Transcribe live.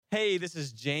Hey, this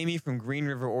is Jamie from Green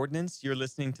River Ordnance. You're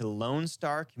listening to Lone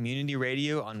Star Community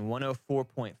Radio on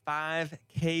 104.5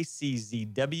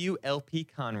 KCZW LP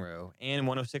Conroe and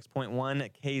 106.1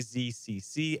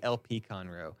 KZCC LP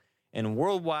Conroe and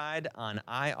worldwide on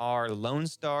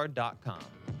irlonestar.com.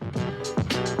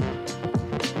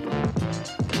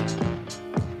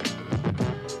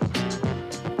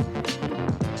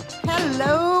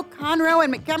 Hello, Conroe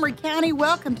and Montgomery County.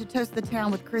 Welcome to Toast the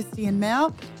Town with Christy and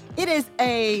Mel. It is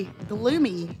a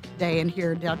gloomy day in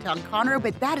here in downtown Conroe,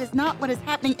 but that is not what is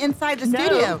happening inside the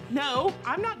studio. No,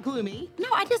 I'm not gloomy. No,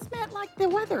 I just meant like the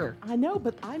weather. I know,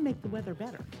 but I make the weather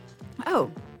better.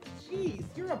 Oh. Jeez,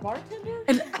 you're a bartender?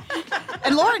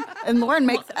 And Lauren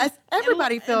makes us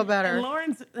everybody feel better.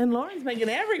 And Lauren's making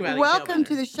everybody Welcome feel better.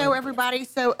 to the show, everybody.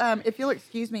 So if you'll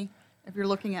excuse me, if you're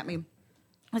looking at me,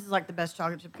 this is like the best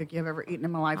chocolate chip cookie I've ever eaten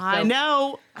in my life. So, I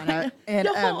know. And,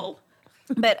 No.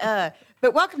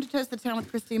 But welcome to Toast the Town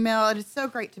with Christy and Mel. It is so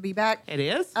great to be back. It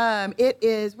is? It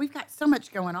is. We've got so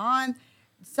much going on.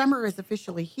 Summer is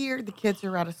officially here. The kids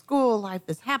are out of school. Life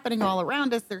is happening all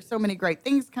around us. There's so many great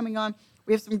things coming on.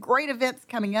 We have some great events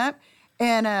coming up,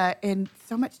 and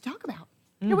so much to talk about.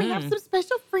 Here we have some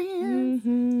special friends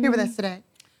here with us today.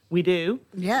 We do.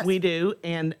 Yes. We do.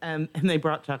 And they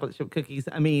brought chocolate chip cookies.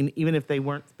 I mean, even if they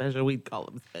weren't special, we'd call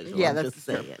them special. Yeah, I'm that's just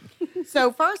true. saying.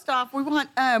 So first off, we're going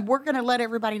to let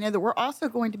everybody know that we're also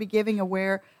going to be giving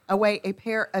away a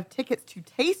pair of tickets to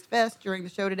Taste Fest during the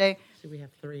show today. So we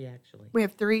have three, actually. We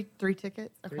have three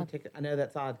tickets. Okay. Three tickets. I know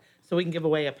that's odd. So we can give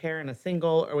away a pair and a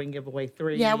single, or we can give away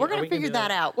three. Yeah, we're or going we to can figure do that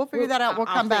it. out. We'll figure that out. We'll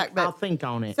come back. But I'll think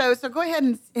on it. So go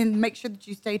ahead and make sure that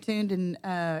you stay tuned,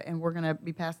 and we're going to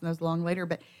be passing those along later.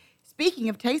 But speaking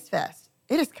of Taste Fest,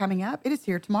 it is coming up. It is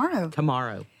here tomorrow.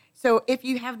 Tomorrow. So if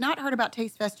you have not heard about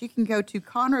Taste Fest, you can go to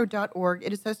conroe.org.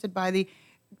 It is hosted by the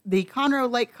Greater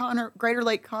Lake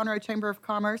Conroe Chamber of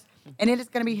Commerce, and it is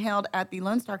going to be held at the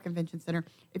Lone Star Convention Center.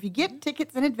 If you get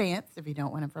tickets in advance, if you don't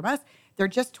want them from us, they're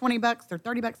just $20. They're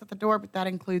 $30 at the door, but that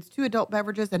includes 2 adult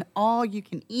beverages and all you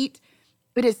can eat.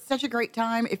 It is such a great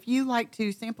time. If you like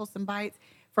to sample some bites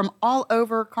from all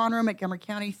over Conroe, Montgomery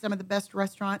County, some of the best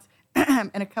restaurants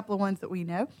and a couple of ones that we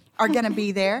know are going to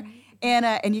be there,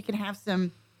 and you can have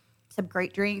some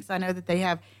great drinks. I know that they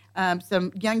have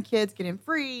some young kids get in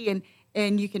free,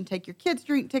 and you can take your kids'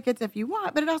 drink tickets if you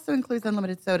want, but it also includes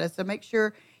unlimited soda. So make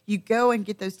sure you go and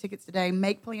get those tickets today.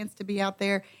 Make plans to be out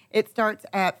there. It starts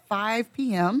at 5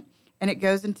 p.m. and it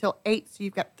goes until 8, so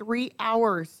you've got 3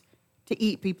 hours to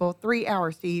eat, people. 3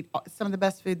 hours to eat some of the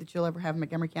best food that you'll ever have in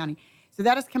Montgomery County. So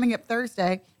that is coming up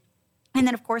Thursday. And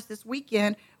then, of course, this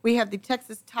weekend, we have the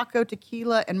Texas Taco,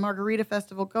 Tequila, and Margarita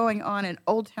Festival going on in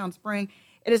Old Town Spring.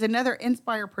 It is another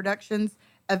Inspire Productions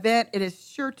event. It is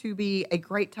sure to be a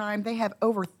great time. They have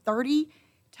over 30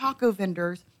 taco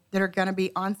vendors that are going to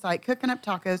be on site cooking up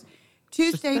tacos.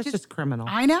 2 stages. That's just criminal.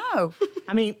 I know.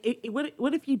 I mean,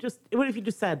 what if you just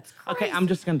said, okay, I'm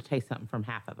just going to taste something from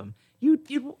half of them? You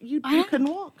couldn't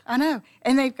walk. I know.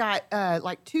 And they've got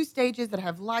like 2 stages that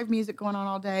have live music going on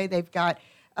all day. They've got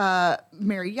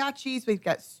mariachis. We've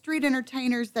got street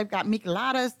entertainers. They've got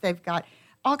micheladas. They've got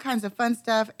all kinds of fun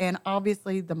stuff. And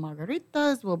obviously the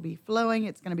margaritas will be flowing.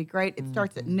 It's going to be great. It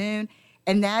starts at noon.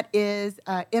 And that is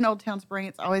in Old Town Spring.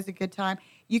 It's always a good time.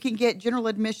 You can get general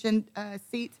admission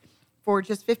seats for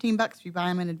just $15 if you buy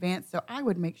them in advance. So I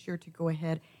would make sure to go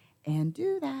ahead and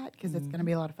do that because it's going to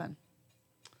be a lot of fun.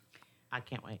 I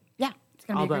can't wait. Yeah, it's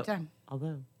going to be a great time.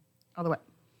 Although way.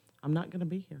 I'm not going to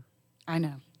be here. I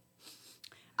know.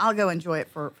 I'll go enjoy it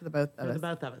for the both of us. For the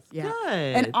both of us. Yeah.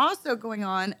 Good. And also going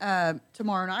on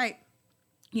tomorrow night,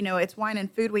 it's Wine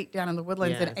and Food Week down in the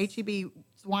Woodlands, Yes. and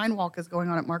HEB's Wine Walk is going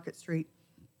on at Market Street.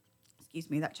 Excuse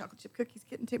me, that chocolate chip cookie's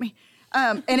getting to me.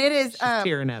 And it is She's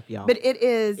tearing up, y'all. But it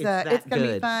is It's it's going to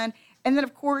be good. fun. And then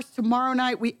of course tomorrow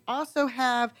night we also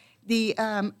have the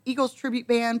Eagles Tribute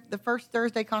Band. The first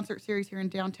Thursday concert series here in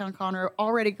downtown Conroe,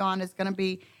 already gone, is going to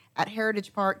be at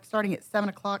Heritage Park starting at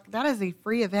 7:00. That is a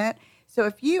free event. So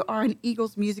if you are an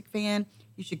Eagles music fan,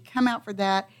 you should come out for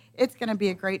that. It's going to be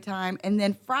a great time. And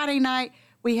then Friday night,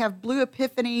 we have Blue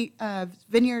Epiphany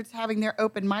Vineyards having their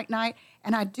open mic night.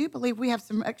 And I do believe we have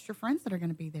some extra friends that are going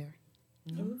to be there.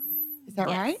 Is that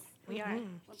right? We are.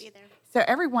 We'll be there. So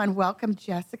everyone, welcome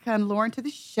Jessica and Lauren to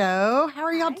the show. How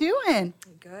are y'all doing?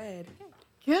 Good.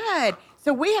 Good.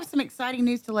 So we have some exciting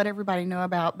news to let everybody know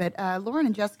about. But Lauren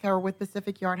and Jessica are with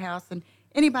Pacific Yard House, and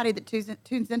anybody that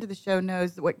tunes into the show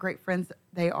knows what great friends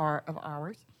they are of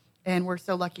ours. And we're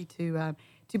so lucky to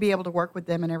be able to work with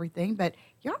them and everything. But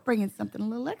you're bringing something a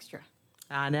little extra.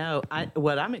 I know.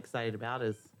 What I'm excited about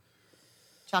is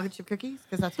chocolate chip cookies?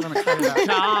 Because that's what I'm excited about.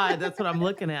 God, that's what I'm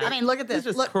looking at. I mean, look at this.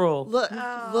 This is Look, cruel. Look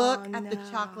Oh, at the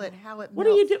chocolate. How it What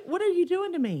melts. What are you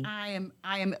doing to me? I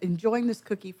am enjoying this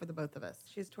cookie for the both of us.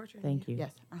 She's torturing Thank you.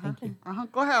 Yes. Thank you.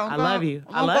 Go ahead. I love you.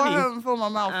 I love go you. ahead and fill my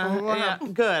mouth. Go Yeah,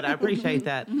 ahead. good. I appreciate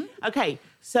that. Okay,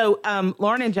 so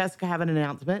Lauren and Jessica have an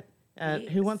announcement.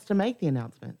 Who wants to make the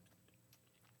announcement?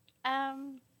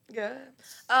 Good.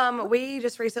 We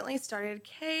just recently started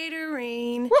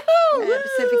catering at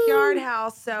Pacific Yard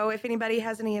House. So if anybody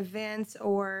has any events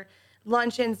or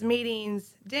luncheons,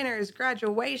 meetings, dinners,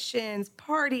 graduations,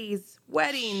 parties,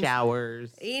 weddings,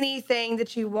 Showers. anything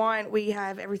that you want, we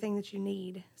have everything that you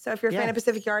need. So if you're a fan Yeah. of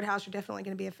Pacific Yard House, you're definitely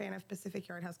going to be a fan of Pacific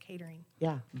Yard House Catering.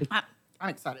 Yeah. I'm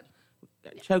excited.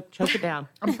 Choke it down.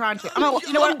 I'm trying to. You know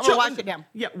what? I'm going to wash it down.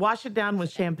 Yeah, wash it down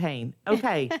with champagne.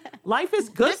 Okay, life is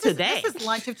good today. This is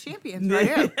Lunch of Champions right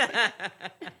here.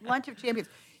 Lunch of Champions.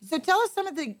 So tell us some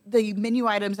of the menu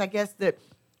items, I guess, that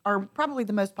are probably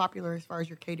the most popular as far as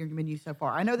your catering menu so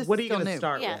far. I know this What are is you still going to new.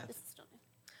 start Yeah, with? this is still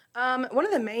new. One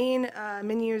of the main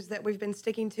menus that we've been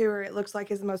sticking to, or it looks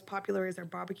like is the most popular, is our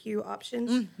barbecue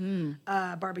options.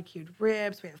 Barbecued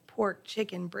ribs. We have pork,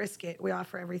 chicken, brisket. We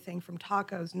offer everything from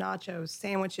tacos, nachos,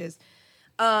 sandwiches.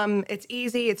 It's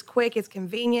easy, it's quick, it's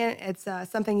convenient. It's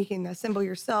something you can assemble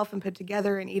yourself and put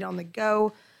together and eat on the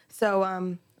go.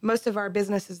 So most of our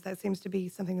businesses, that seems to be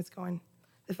something that's going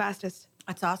the fastest.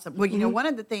 That's awesome. Well, you know, one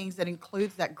of the things that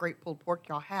includes that great pulled pork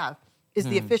y'all have is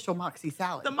the official Moxie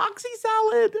salad The Moxie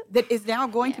salad. that is now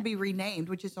going to be renamed,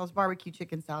 which is y'all's barbecue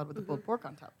chicken salad with the pulled pork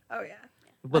on top. Oh, yeah.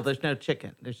 Well, there's no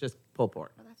chicken. There's just pulled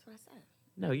pork. Well, that's what I said.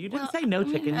 No, you didn't say no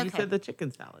chicken. You okay. said the chicken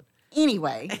salad.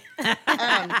 Anyway,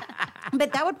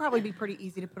 but that would probably be pretty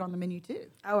easy to put on the menu too.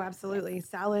 Oh, absolutely.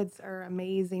 Salads are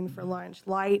amazing for lunch.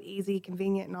 Light, easy,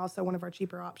 convenient, and also one of our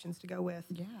cheaper options to go with.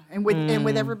 Yeah, and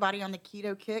with everybody on the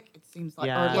keto kick, it seems like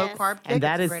Yeah. or low Yes. carb kick. And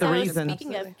that it's is a the great So option. reason.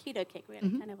 speaking of keto kick, we had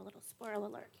kind of a little spoiler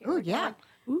alert here. Ooh, We're yeah.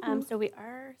 going. So we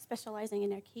are specializing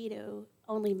in our keto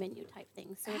only menu type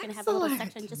things. So we're going to have a little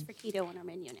Excellent. section just for keto on our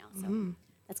menu now. So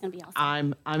that's going to be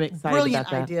awesome. I'm excited Brilliant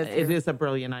about that. idea, It too. is a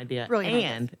brilliant idea.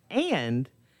 Brilliant and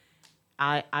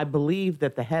I believe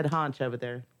that the head honch over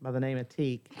there by the name of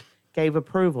Teak gave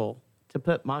approval to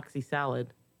put Moxie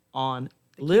salad on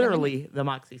literally the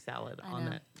Moxie salad on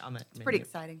know. that menu. Pretty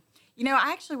exciting. You know,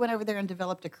 I actually went over there and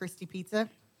developed a Christie pizza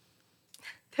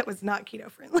That was not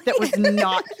keto friendly. that was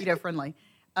not keto friendly.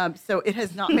 So it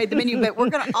has not made the menu, but we're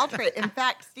going to alter it. In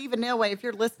fact, Stephen Nailway, if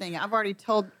you're listening, I've already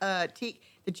told Teak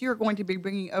that you are going to be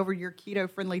bringing over your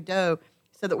keto-friendly dough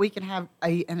so that we can have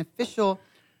an official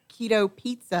keto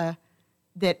pizza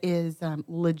that is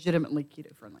legitimately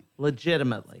keto-friendly.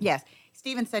 Legitimately. Yes.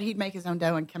 Stephen said he'd make his own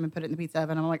dough and come and put it in the pizza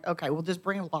oven. I'm like, okay, we'll just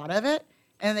bring a lot of it,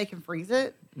 and then they can freeze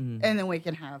it, and then we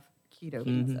can have keto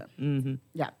pizza.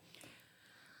 Yeah.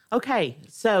 Okay,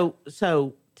 so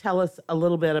tell us a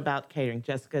little bit about catering,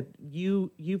 Jessica. You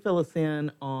fill us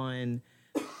in on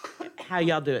how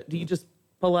y'all do it. Do you just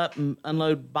pull up and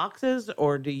unload boxes,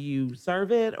 or do you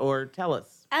serve it, or tell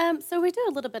us? So we do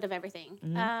a little bit of everything.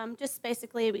 Just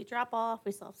basically, we drop off,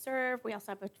 we self-serve. We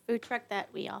also have a food truck that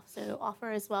we also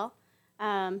offer as well.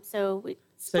 So we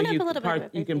So kind of you a little can bit park,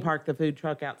 of you can everything. park the food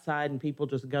truck outside, and people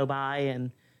just go by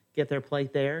and get their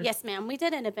plate there. Yes, ma'am. We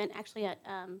did an event actually at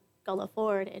Gullah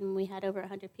Ford, and we had over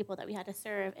 100 people that we had to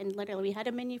serve. And literally, we had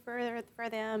a menu for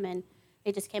them, and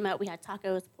they just came out. We had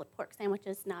tacos, pulled pork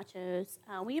sandwiches, nachos.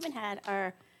 We even had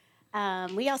our.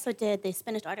 We also did the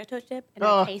spinach artichoke dip and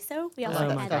our queso. We also Oh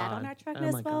had my that on God. our truck Oh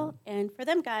as my well. God. And for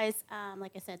them guys,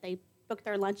 like I said, they booked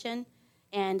their luncheon,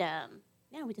 and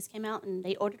yeah, we just came out and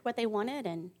they ordered what they wanted,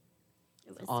 and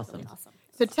it was awesome. really awesome.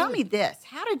 So tell me this.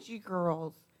 How did you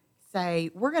girls say,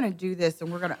 we're going to do this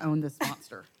and we're going to own this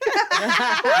monster?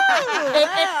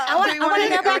 I want Do you to wanna hear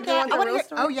hear- about do you that. want the I wanna real hear,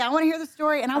 story? oh, yeah, I want to hear the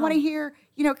story. And I want to hear,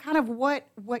 kind of what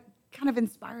kind of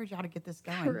inspired y'all to get this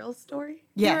going. A real story?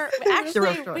 Yes. We were, the real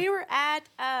actually, story. we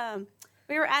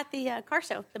were at the car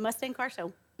show, the Mustang car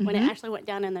show, when Mm-hmm. it actually went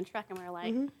down in the truck, and we were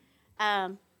like,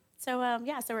 so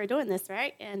we're doing this,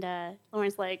 right? And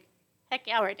Lauren's like, heck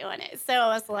yeah, we're doing it. So I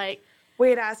was like, We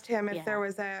had asked him if Yeah. there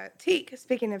was a Teak.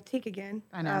 Speaking of Teak again,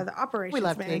 I know. the operations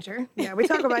love Teak. manager. Yeah, we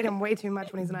talk about him way too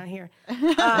much when he's not here.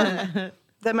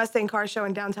 The Mustang Car Show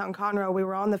in downtown Conroe. We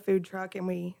were on the food truck, and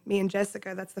me and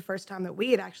Jessica. That's the first time that we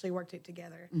had actually worked it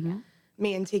together.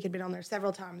 Me and Teak had been on there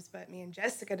several times, but me and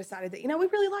Jessica decided that we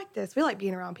really like this. We like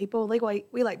being around people. We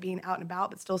like being out and about,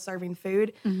 but still serving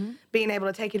food, being able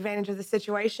to take advantage of the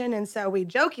situation. And so we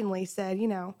jokingly said,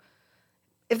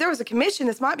 if there was a commission,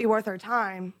 this might be worth our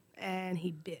time. And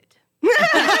he bit.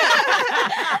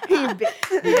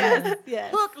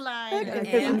 Yes. Hook, line, and And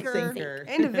sinker. sinker.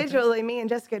 Individually, me and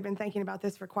Jessica had been thinking about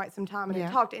this for quite some time, and Yeah.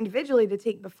 had talked individually to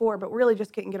Teak before, but really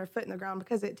just couldn't get our foot in the ground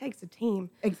because it takes a team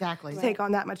Exactly. to take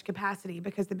on that much capacity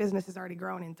because the business is already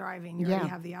growing and thriving. You Yeah. already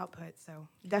have the output, so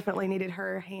definitely needed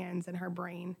her hands and her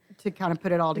brain. To kind of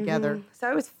put it all together.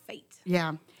 So it was fate.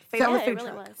 Yeah. Fate on the Yeah, food it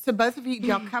really truck. was. So both of you,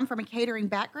 y'all come from a catering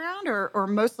background or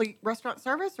mostly restaurant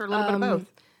service or a little bit of both?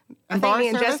 I think bar me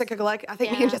and service? Jessica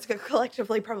Yeah.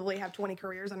 collectively probably have 20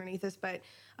 careers underneath us, but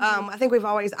I think I've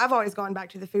always gone back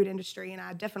to the food industry, and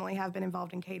I definitely have been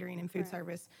involved in catering and food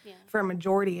service Yeah. for a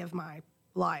majority of my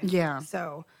life. Yeah.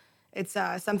 So it's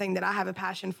something that I have a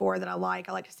passion for, that I like.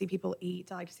 I like to see people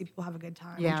eat. I like to see people have a good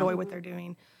time, Yeah. enjoy what they're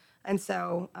doing. And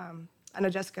so I know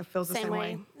Jessica feels the same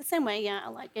way. The same way, yeah. I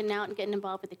like getting out and getting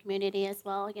involved with the community as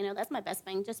well. You know, that's my best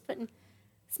thing. Just putting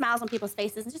smiles on people's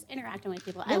faces and just interacting with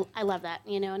people. I love that,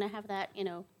 you know, and I have that, you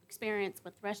know, experience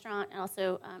with the restaurant. And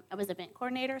also, I was event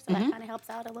coordinator, so that kind of helps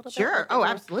out a little bit. Sure. Oh,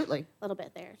 absolutely. A little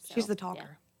bit there. So, She's the yeah.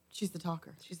 talker. She's the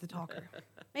talker. She's the talker.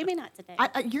 Maybe not today.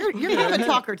 You're kind of a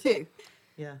talker too.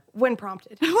 Yeah. When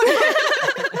prompted.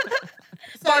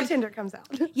 Bartender comes out.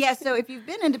 Yeah, so if you've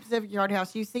been into Pacific Yard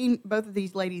House, you've seen both of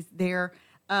these ladies there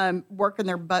working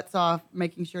their butts off,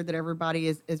 making sure that everybody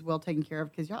is well taken care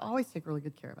of, because y'all always take really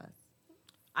good care of us.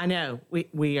 I know. We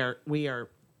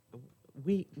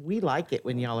like it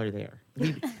when y'all are there.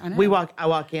 I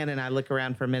walk in and I look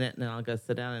around for a minute and then I'll go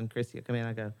sit down and Chrissy will come in and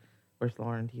I go, "Where's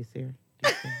Lauren? Do you see her? Do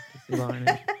you see Lauren?"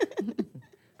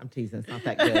 I'm teasing. It's not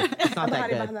that good. It's not that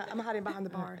good. I'm hiding behind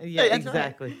the bar. Yeah, That's right.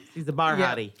 exactly. She's a bar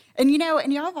hottie. And y'all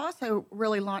have also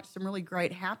really launched some really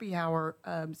great happy hour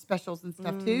specials and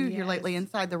stuff too here lately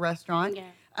inside the restaurant.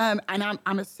 Yeah. And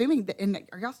I'm assuming that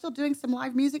are y'all still doing some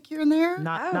live music here and there?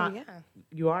 Not. Yeah.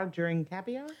 You are during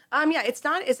happy hour? Yeah, it's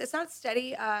not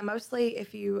steady. Mostly,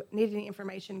 if you need any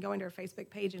information, go into our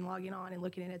Facebook page and logging on and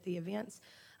looking at the events.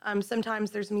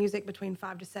 Sometimes there's music between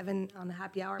 5 to 7 on the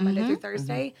happy hour, Monday through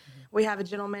Thursday. We have a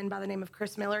gentleman by the name of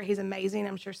Chris Miller. He's amazing.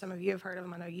 I'm sure some of you have heard of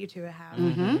him. I know you two have.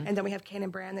 And then we have Cannon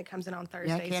Brand that comes in on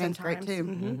Thursday Cannon's great,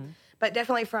 sometimes. too. But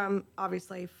definitely from,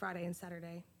 obviously, Friday and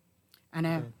Saturday. I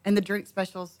know. And the drink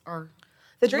specials are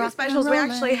The drink Rock and specials, we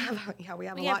rollin'. actually have, we have we a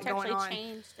have lot going actually on.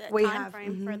 changed the We time have,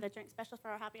 frame for the drink special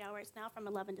for our happy hour. It's now from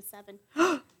 11 to 7.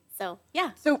 So,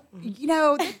 yeah. so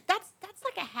that's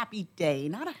like a happy day,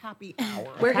 not a happy hour.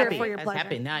 We're Happy, here for your that's pleasure.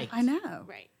 happy night. I know.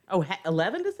 Right. Oh,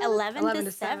 11 to 7? 11 to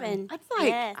to 7. That's like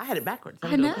Yes. I had it backwards.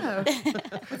 I know.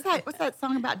 What's that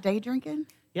song about day drinking?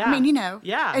 Yeah. I mean,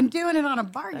 Yeah. and doing it on a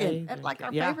bargain Day at like our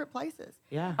drinking. Yeah. favorite places.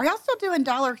 Yeah. Are y'all still doing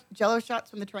dollar Jello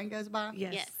shots when the train goes by?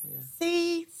 Yes. Yes.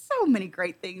 See, so many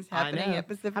great things I happening know. at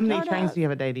Pacific How many Yard trains House. do you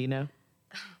have a day? Do you know?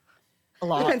 A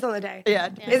lot. Depends on the day. Yeah,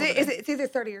 It's either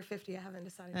 30 or 50. I haven't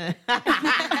decided.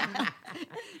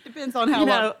 depends on how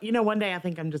long. One day I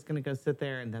think I'm just gonna go sit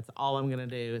there and that's all I'm gonna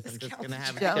do is I'm just gonna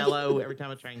have Jello. Jello every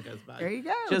time a train goes by. There you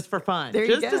go. Just for fun. There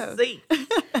you just go. to see.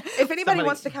 If anybody Somebody-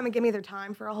 wants to come and give me their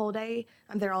time for a whole day,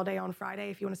 I'm there all day on Friday.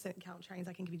 If you want to sit and count trains,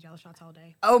 I can give you Jello shots all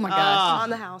day. Oh my gosh. On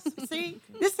the house. See,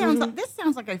 this sounds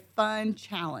like a fun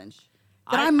challenge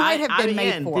that I might have been I'm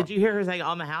made in. for. Did you hear her say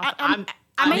on the house? I may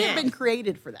I'm have in. been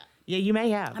created for that. Yeah, you may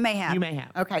have. I may have. You may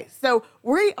have. Okay, so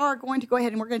we are going to go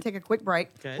ahead and we're going to take a quick break.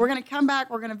 Good. We're going to come back.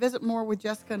 We're going to visit more with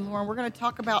Jessica and Lauren. We're going to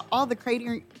talk about all the great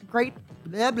catering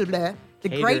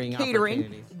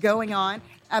opportunities. going on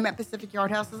at Pacific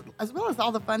Yard House, as well as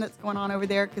all the fun that's going on over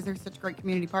there because they're such great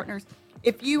community partners.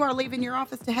 If you are leaving your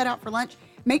office to head out for lunch,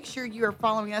 make sure you are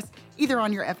following us either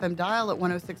on your FM dial at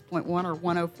 106.1 or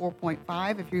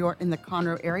 104.5 if you are in the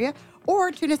Conroe area,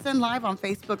 or tune us in live on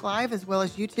Facebook Live as well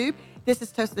as YouTube. This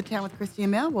is Toast of the Town with Christy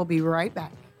and Mel. We'll be right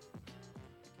back.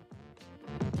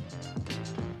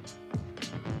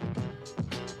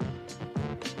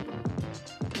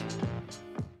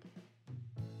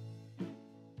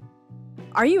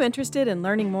 Are you interested in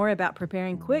learning more about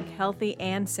preparing quick, healthy,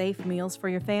 and safe meals for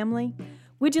your family?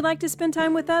 Would you like to spend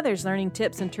time with others learning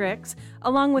tips and tricks,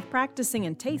 along with practicing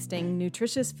and tasting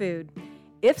nutritious food?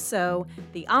 If so,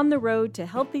 the On the Road to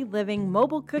Healthy Living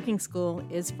Mobile Cooking School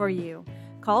is for you.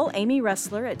 Call Amy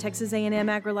Ressler at Texas A&M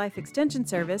AgriLife Extension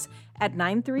Service at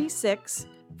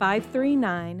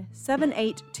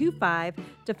 936-539-7825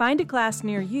 to find a class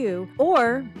near you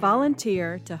or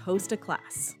volunteer to host a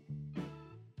class.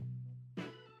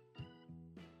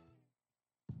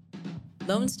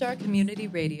 Lone Star Community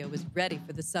Radio is ready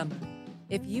for the summer.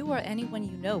 If you or anyone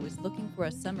you know is looking for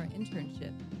a summer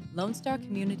internship, Lone Star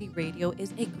Community Radio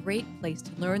is a great place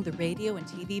to learn the radio and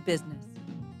TV business.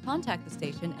 Contact the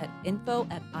station at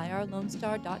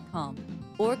info@irlonestar.com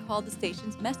or call the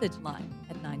station's message line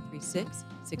at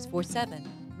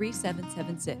 936-647-9999.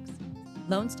 3776.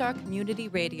 Lone Star Community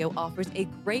Radio offers a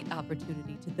great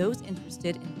opportunity to those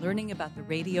interested in learning about the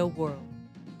radio world.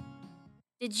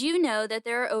 Did you know that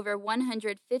there are over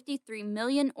 153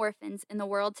 million orphans in the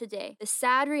world today? The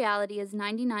sad reality is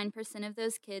 99% of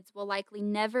those kids will likely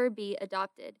never be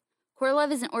adopted. Core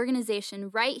Love is an organization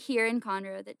right here in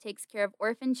Conroe that takes care of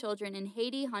orphan children in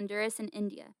Haiti, Honduras, and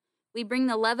India. We bring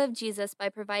the love of Jesus by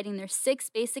providing their 6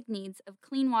 basic needs of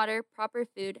clean water, proper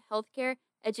food, healthcare,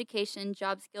 education,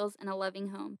 job skills, and a loving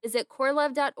home. Visit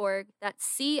corelove.org, that's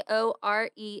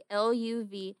CORELUV.org.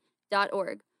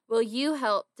 Will you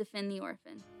help defend the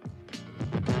orphan?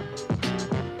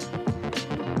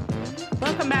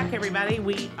 Welcome back, everybody.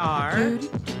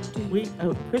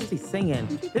 Christy's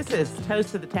singing. This is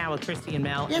Toast to the Town with Christy and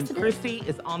Mel, Yes, and it is. Christy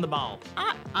is on the ball.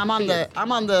 I'm on She the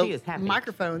she is happy.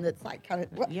 microphone that's like kind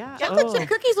of. Yeah. Chocolate chip Oh.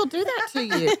 cookies will do that to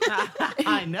you.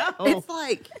 I know. It's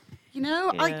like,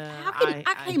 like Yeah, how can I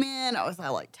I- came in, I was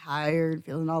all like tired,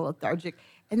 feeling all lethargic,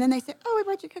 and then they said, "Oh, we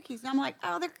brought you cookies," and I'm like,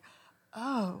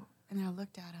 "Oh, and then I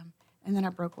looked at them, and then I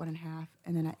broke one in half,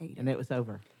 and then I ate it, and it was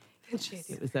over.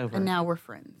 It was over. and now we're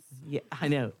friends. Yeah, I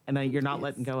know. And you're not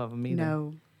letting go of them either.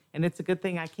 No. And it's a good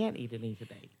thing I can't eat any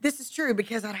today. This is true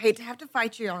because I'd hate to have to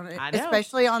fight you on it, I know.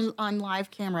 especially on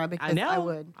live camera because I know. I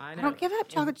would. I I know. don't give up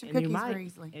chocolate chip And you cookies might, very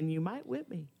easily. And you might whip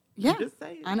me. Yeah, I'm just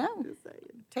saying. I know. Just saying.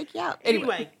 Take you out.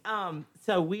 Anyway,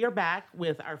 so we are back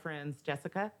with our friends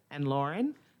Jessica and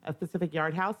Lauren of Pacific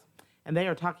Yard House, and they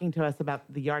are talking to us about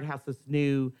the Yard House's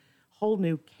whole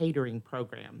new catering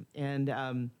program.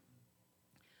 And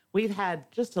we've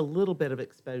had just a little bit of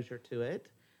exposure to it,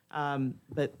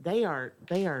 but they are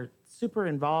super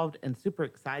involved and super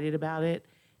excited about it,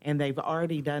 and they've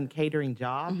already done catering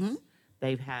jobs. Mm-hmm.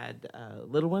 They've had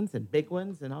little ones and big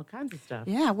ones and all kinds of stuff.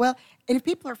 Yeah, well, and if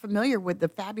people are familiar with the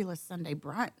Fabulous Sunday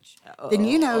Brunch, then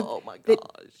you know Oh my that,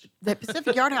 gosh. that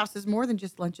Pacific Yard House is more than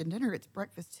just lunch and dinner; it's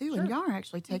breakfast too. And y'all are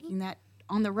actually taking that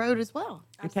on the road as well.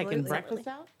 You're taking Absolutely. breakfast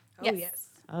out? Oh, Yes. yes.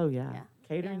 Oh yeah, Yeah.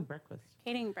 catering Yeah. breakfast.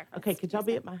 Catering breakfast. Okay, could y'all Yes,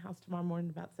 be ma'am. at my house tomorrow morning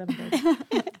about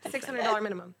 7:30? $600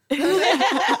 minimum.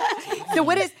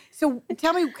 So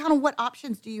tell me kind of what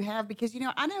options do you have? Because,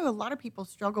 I know a lot of people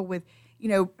struggle with,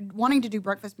 wanting to do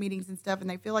breakfast meetings and stuff, and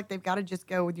they feel like they've got to just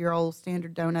go with your old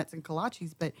standard donuts and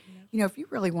kolaches. But, if you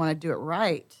really want to do it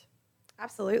right.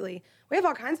 Absolutely. We have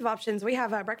all kinds of options. We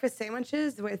have breakfast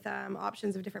sandwiches with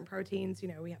options of different proteins.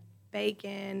 We have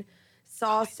bacon,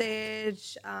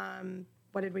 sausage.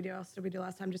 What did we do? Else did we do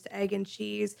last time? Just egg and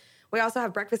cheese. We also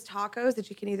have breakfast tacos that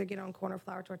you can either get on corn or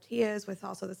flour tortillas with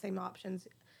also the same options.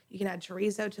 You can add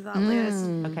chorizo to that list.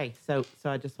 Okay, so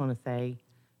I just want to say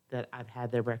that I've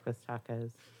had their breakfast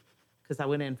tacos because I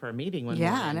went in for a meeting one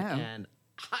Yeah, I morning know. and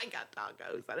I got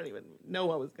tacos. I didn't even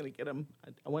know I was going to get them.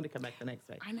 I wanted to come back the next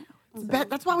day. I know.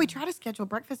 That's why we try to schedule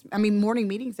morning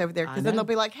meetings over there, because then know. they'll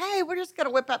be like, hey, we're just going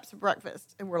to whip up some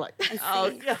breakfast. And we're like,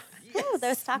 Oh, yeah. Ooh,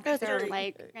 those tacos are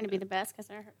going to be the best because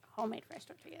they're homemade fresh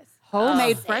tortillas.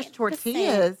 homemade Just fresh saying. Just tortillas.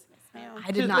 saying. Yes, ma'am.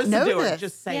 I did not Listen know to her, this.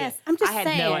 Just say Yes, it. I'm just I had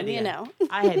no saying, idea.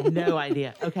 I had no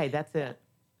idea. Okay, that's it.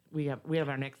 We have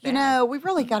our next. ad. We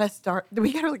really got to start.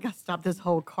 We really got to stop this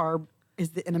whole carb is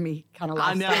the enemy kind of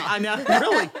lifestyle. I know,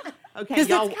 really. Okay, 'Cause it's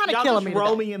y'all, kinda y'all killing just me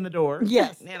roll today. me in the door.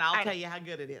 Yes. And I'll tell you how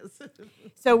good it is.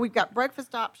 So we've got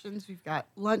breakfast options, we've got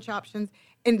lunch options,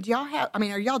 and do y'all have?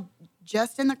 Are y'all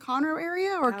just in the Conroe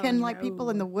area, or Oh, can people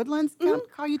in no. the Woodlands come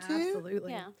call you too?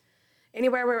 Absolutely. Yeah.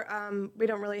 Anywhere where we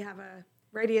don't really have a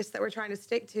radius that we're trying to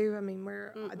stick to.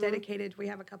 We're dedicated. We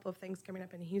have a couple of things coming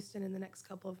up in Houston in the next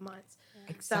couple of months.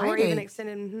 So we're even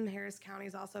Exciting. extending. Harris County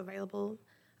is also available.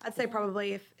 I'd say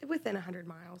probably if within 100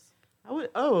 miles. I would.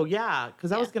 Oh yeah,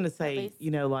 because I was going to say, least.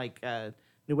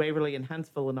 New Waverly and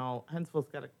Huntsville and all. Huntsville's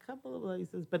got a couple of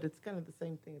places, but it's kind of the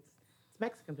same thing. It's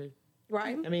Mexican food.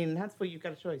 Right. I mean, Huntsville, you've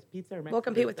got a choice: pizza or Mexican. We'll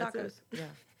compete food. with That's it. tacos.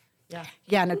 Yeah,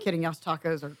 Yeah, no kidding. Y'all's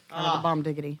tacos are kind of the bomb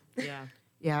diggity. yeah.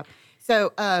 Yeah.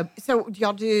 So, so do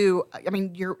y'all do?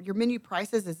 Your menu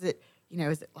prices, is it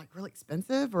like really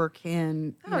expensive, or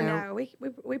can you know?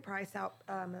 No, we price out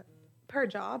per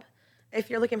job. If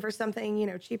you're looking for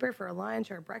something cheaper for a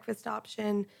lunch or a breakfast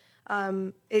option,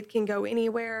 it can go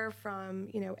anywhere from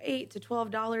 $8 to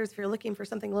 $12. If you're looking for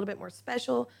something a little bit more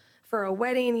special for a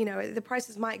wedding, the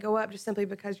prices might go up just simply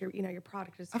because your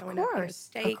product is Of going up. course, of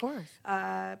Steak, course.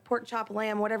 pork chop,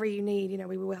 lamb, whatever you need,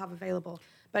 we will have available.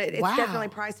 But it's Wow. definitely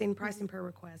pricing per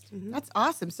request. Mhm. That's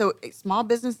awesome. So small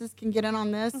businesses can get in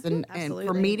on this, and for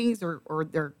Absolutely. meetings or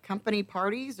their company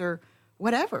parties or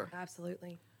whatever.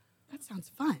 Absolutely. That sounds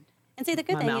fun. And see, the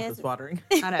good My thing mouth is, is watering.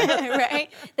 I know. right?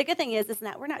 The good thing is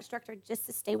that we're not structured just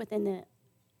to stay within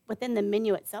the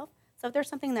menu itself. So if there's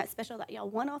something that's special that y'all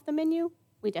want off the menu,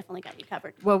 we definitely got you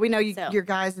covered. Well, we know So- your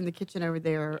guys in the kitchen over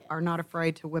there are not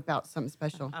afraid to whip out something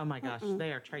special. Oh my gosh,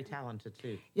 they are Trey talented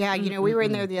too. Yeah, we were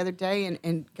in there the other day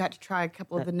and got to try a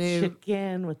couple of the new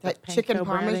chicken with that the chicken panko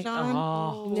breading. parmesan.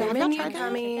 Oh, New Have y'all menu tried that?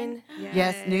 coming.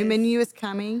 Yes, new menu is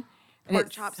coming. And Pork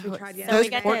it's chops we tried those yesterday. we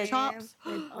got pork the- chops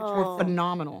Oh. were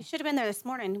phenomenal. You should have been there this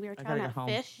morning. We were gotta trying go out home.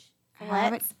 fish,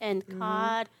 haven't- fillets, and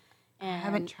cod. I And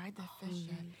haven't tried the fish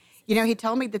yet. You know, he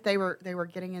told me that they were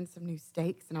getting in some new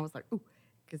steaks, and I was like, ooh,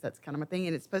 because that's kind of my thing.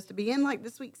 And it's supposed to be in like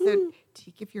this week. So,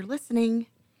 Teak, if you're listening,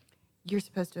 you're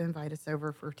supposed to invite us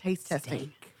over for taste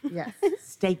testing. Yes.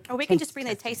 steak. Or we can taste just bring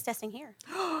the testing. taste testing here.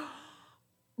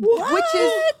 Which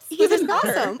is even better.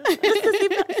 awesome. This is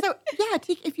even, so, yeah,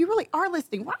 Teak, if you really are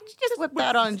listening, why don't you just whip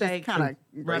that on and just steaks kind of and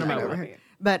run bring them it over over here?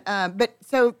 But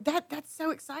so that's so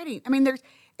exciting. I mean,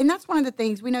 and that's one of the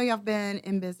things, we know y'all have been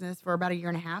in business for about a year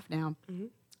and a half now,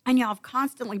 and y'all have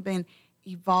constantly been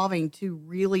evolving to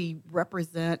really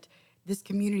represent this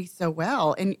community so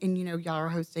well. And y'all are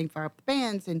hosting Fire Up the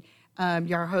Bands, and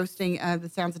y'all are hosting the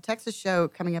Sounds of Texas show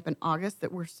coming up in August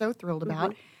that we're so thrilled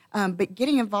about. But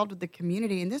getting involved with the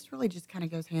community, and this really just kind of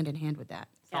goes hand in hand with that.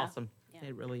 It's Yeah. awesome. Yeah.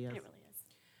 It really is. It really is.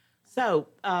 So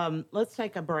let's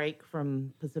take a break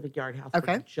from Pacific Yard House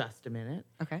Okay. for just a minute.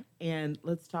 Okay. And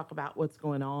let's talk about what's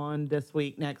going on this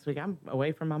week, next week. I'm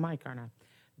away from my mic, aren't I?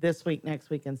 This week,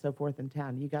 next week, and so forth in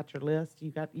town. You got your list?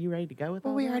 You ready to go with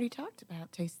Well, all we that? already talked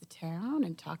about Taste the Town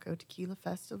and Taco Tequila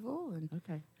Festival and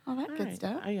Okay. all that All good right.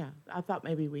 stuff. Oh, yeah. I thought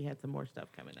maybe we had some more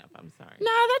stuff coming up. I'm sorry.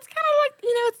 No, that's kind of like,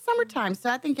 it's summertime. So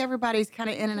I think everybody's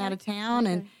kind of in and out of town.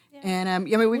 And I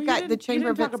mean, we've Well, you got didn't- the you Chamber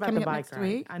didn't talk events about coming the up bike next ride.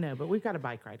 week. I know, but we've got a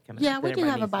bike ride coming Yeah, up. we that do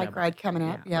everybody have a needs to know bike ride about. coming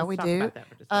up. Yeah, let's we talk do. about that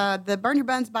for just a minute. The Burn Your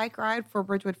Buns bike ride for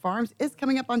Bridgewood Farms is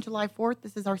coming up on July 4th.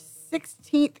 This is our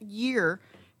 16th year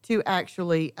to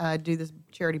actually do this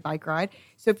charity bike ride.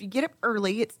 So if you get up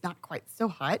early, it's not quite so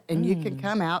hot, and you can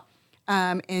come out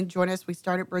and join us. We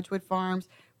start at Bridgewood Farms.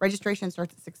 Registration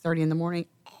starts at 6:30 in the morning,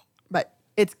 but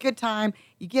it's good time.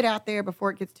 You get out there before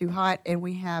it gets too hot, and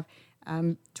we have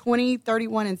 20,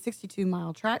 31, and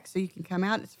 62-mile tracks, so you can come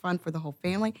out. It's fun for the whole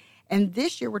family. And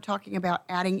this year, we're talking about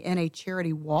adding in a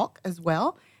charity walk as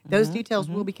well. Those details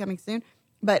will be coming soon.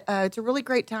 But it's a really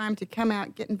great time to come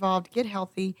out, get involved, get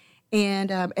healthy,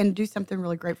 and do something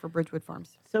really great for Bridgewood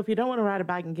Farms. So if you don't want to ride a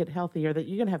bike and get healthier, that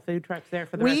you're gonna have food trucks there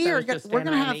for the rest of us just we're stand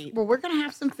gonna around have and eat. we're gonna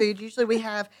have some food. Usually we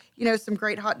have some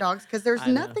great hot dogs because there's I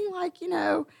know. nothing like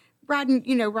riding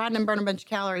and burning a bunch of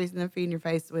calories and then feeding your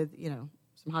face with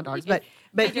some hot dogs. But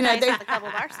It'd be nice they with a couple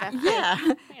of our stuff. yeah.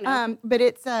 You know.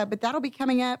 But that'll be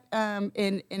coming up, and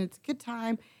it's a good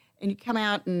time, and you come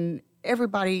out and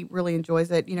everybody really enjoys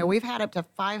it. We've had up to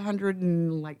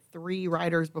 503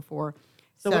 riders before.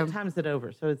 So what time is it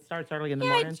over? So it starts early in the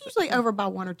Yeah, morning? it's usually over by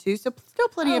 1 or 2, so still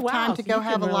plenty of time to So go you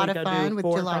have a can lot really of go do fun with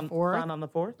July 4th. Fun on the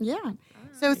 4th? Yeah.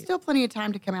 So it's still plenty of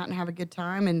time to come out and have a good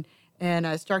time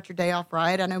and start your day off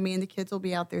right. I know me and the kids will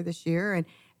be out there this year, and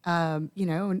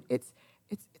and it's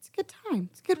a good time.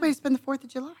 It's a good way to spend the 4th of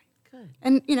July. Good.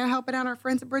 And helping out our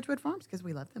friends at Bridgewood Farms because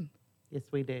we love them. Yes,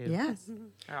 we do. Yes.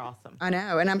 They're awesome. I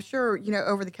know. And I'm sure,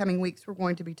 over the coming weeks, we're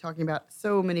going to be talking about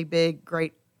so many big,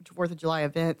 great 4th of July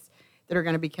events that are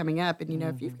going to be coming up. And,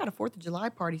 if you've got a 4th of July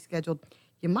party scheduled,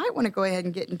 you might want to go ahead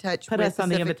and get in touch Put with us on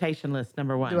the Pacific- invitation list,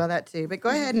 number one. Do all that too. But go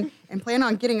ahead and plan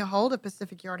on getting a hold of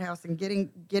Pacific Yard House and getting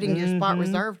your spot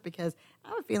reserved because I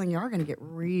have a feeling you are going to get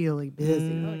really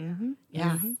busy.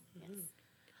 Yeah.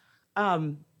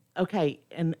 Okay,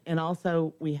 and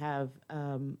also we have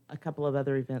a couple of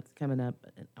other events coming up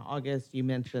in August. You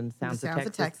mentioned Sounds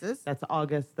of Texas. That's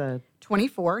August the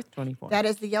 24th. 24th. That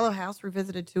is the Yellow House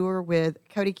Revisited Tour with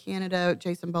Cody Canada,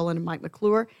 Jason Boland, and Mike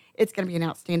McClure. It's going to be an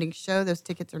outstanding show. Those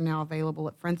tickets are now available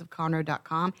at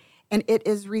friendsofconroe.com. And it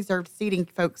is reserved seating,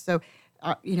 folks. So,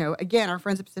 again, our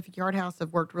friends at Pacific Yard House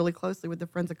have worked really closely with the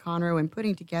Friends of Conroe in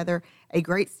putting together a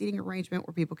great seating arrangement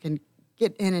where people can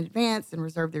get in advance and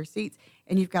reserve their seats.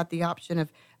 And you've got the option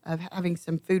of having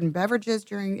some food and beverages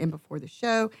during and before the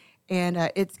show. And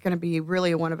it's going to be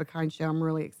really a one-of-a-kind show. I'm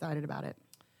really excited about it.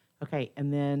 Okay,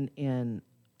 and then in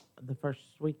the first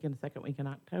week and second week in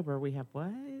October, we have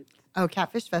what? Oh,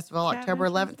 Catfish Festival, Catfish October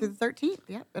 11th through the 13th.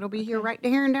 Yep, it'll be here right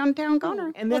here in downtown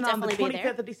Conroe. And then We'll on the definitely be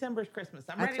there. 25th of December is Christmas.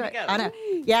 I'm That's ready right. to go. I know.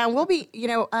 Yeah, and we'll be,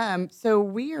 so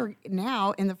we are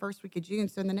now in the first week of June.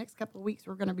 So in the next couple of weeks,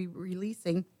 we're going to be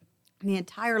releasing the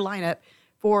entire lineup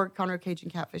for Conroe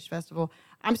Cajun Catfish Festival.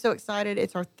 I'm so excited.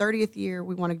 It's our 30th year.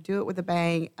 We want to do it with a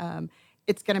bang.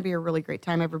 It's going to be a really great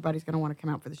time. Everybody's going to want to come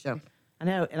out for the show. I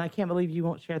know, and I can't believe you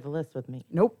won't share the list with me.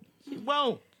 Nope. She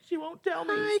won't. She won't tell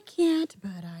me. I can't,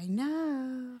 but I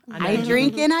know. I know. I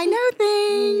drink and I know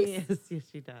things. Yes,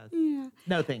 she does. Yeah.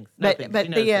 No things. But She but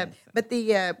knows the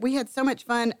things. we had so much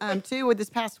fun too with this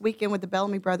past weekend with the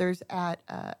Bellamy Brothers at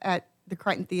the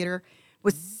Crichton Theater. It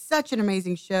was such an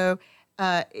amazing show.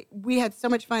 We had so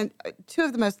much fun. Two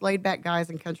of the most laid back guys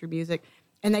in country music,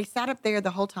 and they sat up there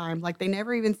the whole time. Like they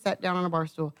never even sat down on a bar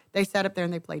stool. They sat up there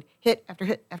and they played hit after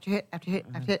hit after hit after hit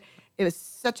after hit. It was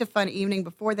such a fun evening.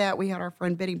 Before that, we had our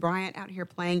friend Benny Bryant out here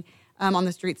playing on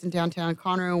the streets in downtown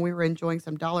Conroe, and we were enjoying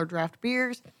some dollar draft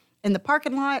beers in the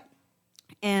parking lot,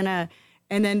 and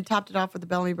then topped it off with the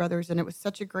Bellamy Brothers, and it was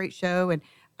such a great show.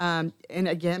 And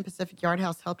again, Pacific Yard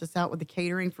House helped us out with the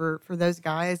catering for those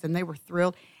guys, and they were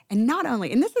thrilled. And not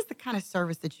only, and this is the kind of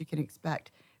service that you can expect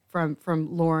from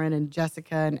Lauren and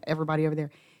Jessica and everybody over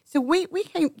there. So we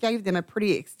gave them a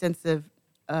pretty extensive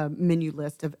menu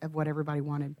list of what everybody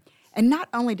wanted. And not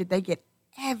only did they get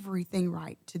everything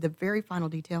right to the very final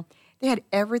detail, they had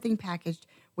everything packaged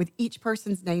with each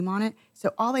person's name on it.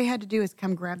 So all they had to do is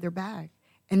come grab their bag.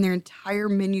 And their entire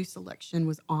menu selection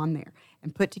was on there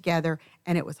and put together.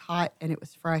 And it was hot and it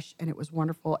was fresh and it was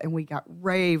wonderful. And we got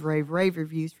rave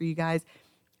reviews for you guys.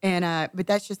 And but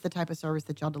that's just the type of service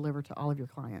that y'all deliver to all of your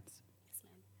clients.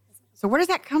 So where does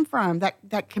that come from?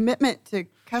 That commitment to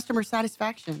customer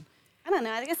satisfaction? I don't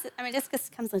know. I guess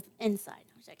just comes with insight.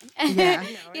 I'm joking. Yeah.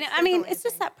 It's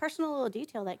just that personal little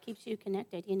detail that keeps you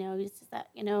connected. It's just that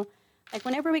like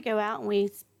whenever we go out and we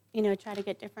try to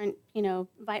get different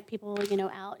invite people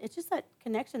out. It's just that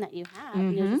connection that you have.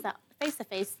 Just that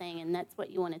face-to-face thing, and that's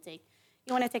what you want to take.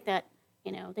 You want to take that.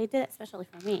 They did it especially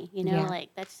for me. Yeah. Like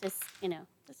that's just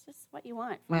that's just what you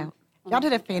want. Well, y'all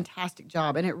did a fantastic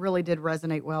job, and it really did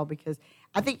resonate well because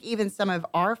I think even some of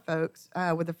our folks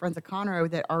with the Friends of Conroe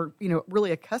that are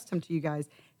really accustomed to you guys,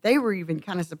 they were even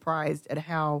kind of surprised at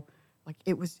how like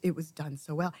it was done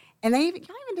so well. And y'all even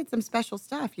did some special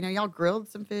stuff. Y'all grilled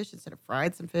some fish instead of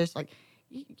fried some fish. Like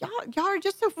y'all are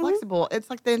just so flexible. It's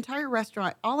like the entire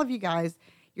restaurant, all of you guys,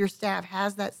 your staff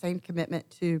has that same commitment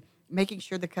to making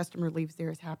sure the customer leaves there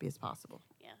as happy as possible.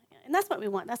 Yeah. And that's what we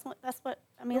want. That's what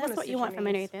you want from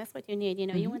anything. That's what you need.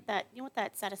 You want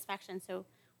that satisfaction. So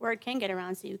word can get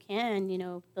around, so you can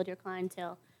build your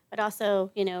clientele. But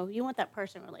also you want that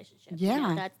personal relationship.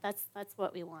 Yeah. That's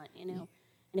what we want. And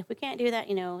if we can't do that,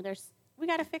 we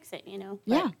got to fix it.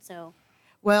 Yeah. So.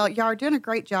 Well, y'all are doing a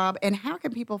great job. And how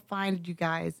can people find you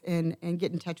guys and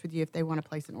get in touch with you if they want to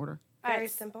place an order? Very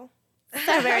simple.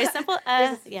 So very simple.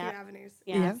 There's a few avenues.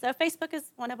 Yeah. So Facebook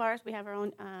is one of ours. We have our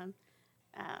own,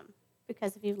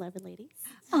 because of you lovely ladies,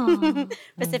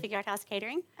 Pacific Yard House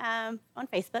Catering on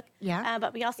Facebook. Yeah.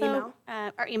 But we also,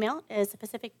 our email is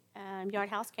Pacific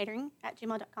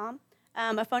yardhousecatering@gmail.com.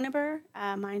 A phone number,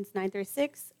 mine's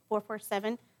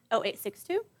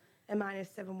 936-447-0862. And mine is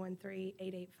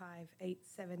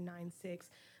 713-885-8796.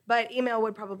 But email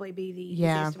would probably be the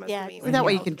easiest and most convenient. So that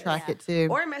way you way can track it too.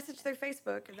 Or message through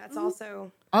Facebook. That's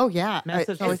also Oh, yeah. Message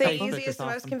It's through always the Facebook helpful. is easiest and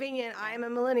most awesome. convenient. I am a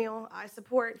millennial. I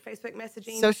support Facebook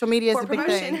messaging. Social media is for a big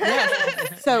promotion. thing.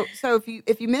 Yes. So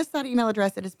if you missed that email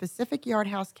address, it is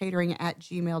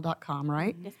pacificyardhousecatering@gmail.com,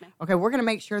 right? Yes, ma'am. Okay, we're going to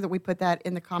make sure that we put that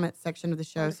in the comments section of the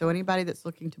show, so anybody that's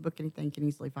looking to book anything can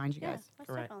easily find you Yeah, guys. most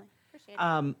Correct. definitely. Appreciate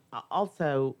it.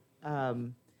 Also,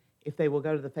 if they will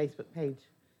go to the Facebook page,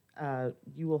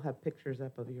 you will have pictures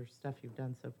up of your stuff you've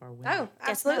done so far. With Oh,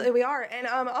 absolutely, we are. And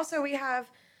also we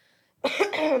have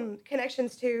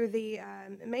connections to the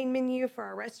main menu for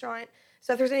our restaurant.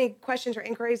 So if there's any questions or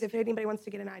inquiries, if anybody wants to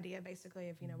get an idea, basically,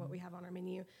 of what we have on our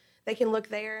menu, they can look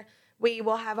there. We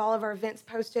will have all of our events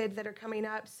posted that are coming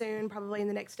up soon, probably in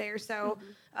the next day or so.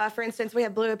 For instance, we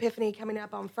have Blue Epiphany coming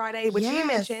up on Friday, which you Yes.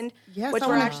 mentioned, Yes, which I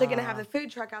we're wanna- actually going to have the food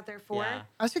truck out there for. Yeah.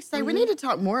 I was going to say, we need to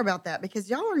talk more about that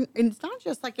because y'all are, and it's not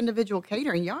just like individual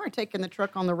catering. Y'all are taking the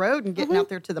truck on the road and getting out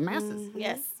there to the masses.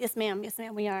 Yes, ma'am. Yes,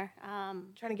 ma'am. We are.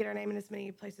 Trying to get our name in as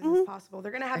many places as possible.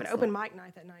 They're going to have an open mic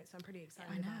night that night, so I'm pretty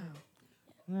excited about it.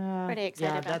 Pretty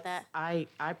excited about that. I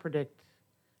predict.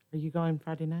 Are you going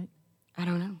Friday night? I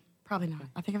don't know. Probably not.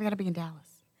 I think I've got to be in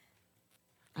Dallas.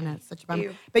 I know, it's such a bummer.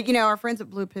 Ew. But, our friends at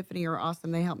Blue Epiphany are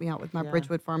awesome. They helped me out with my Yeah.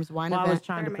 Bridgewood Farms wine Well, I event. was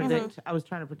trying to They're amazing. predict. I was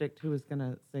trying to predict who was going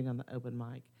to sing on the open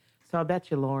mic. So I bet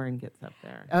you Lauren gets up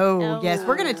there. Oh, yes.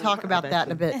 We're going to talk about that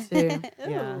in a bit, too.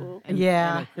 Yeah. Ooh. And,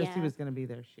 Yeah. And if Christy Yeah. was going to be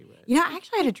there, she would. I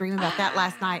actually had a dream about that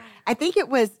last night. I think it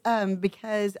was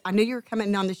because I knew you were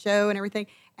coming on the show and everything,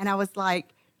 and I was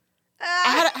like,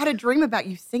 I had a dream about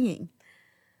you singing,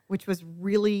 which was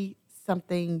really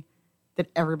something that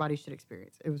everybody should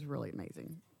experience. It was really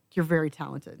amazing. You're very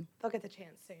talented. They'll get the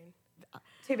chance soon.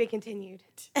 To be continued.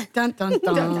 Dun, dun, dun.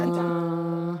 Dun, dun,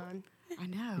 dun. I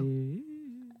know.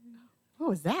 What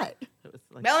was that? It was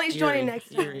like Melanie's joining eerie,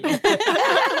 next eerie.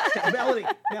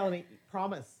 Melanie,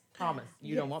 promise.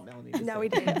 You don't want Melanie to No, sing. we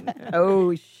didn't.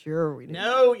 Oh, sure we did.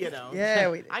 No, you don't. Yeah,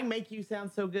 we did. I make you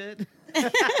sound so good.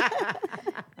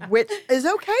 Which is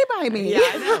okay by me. Yeah,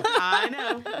 I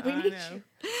know.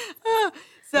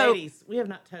 So Ladies, we have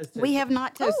not toasted. we have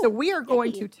not toast. So we are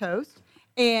going to toast.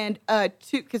 And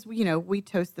because we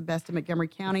toast the best in Montgomery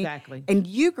County. Exactly. And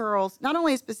you girls, not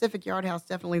only is Pacific Yard House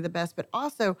definitely the best, but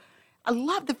also I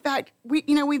love the fact we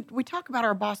talk about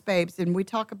our boss babes and we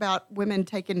talk about women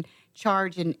taking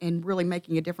charge and really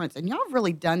making a difference. And y'all have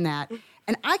really done that.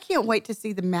 And I can't wait to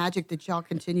see the magic that y'all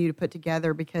continue to put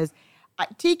together because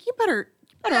Teak, you better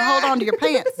hold on to your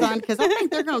pants, son, because I think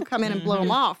they're going to come in and blow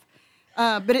them off.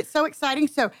 But it's so exciting.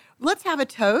 So let's have a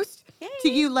toast to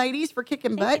you ladies for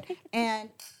kicking butt and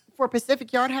for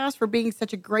Pacific Yard House for being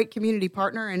such a great community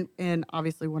partner and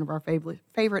obviously one of our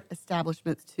favorite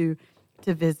establishments to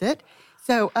visit.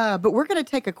 So, but we're going to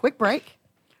take a quick break.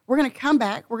 We're going to come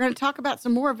back. We're going to talk about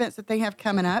some more events that they have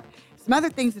coming up, some other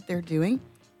things that they're doing.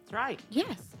 That's right.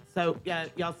 Yes. So,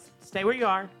 y'all stay where you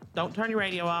are. Don't turn your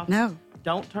radio off. No.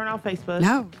 Don't turn off Facebook.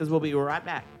 No. Because we'll be right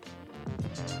back.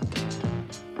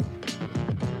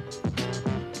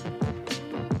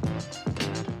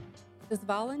 Does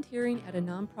volunteering at a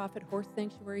nonprofit horse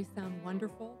sanctuary sound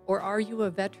wonderful? Or are you a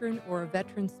veteran or a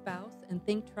veteran spouse and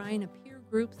think trying a peer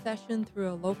group session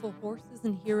through a local Horses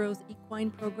and Heroes equine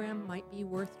program might be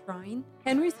worth trying?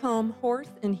 Henry's Home Horse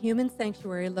and Human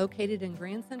Sanctuary, located in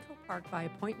Grand Central Park by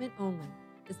appointment only,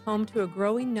 is home to a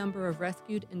growing number of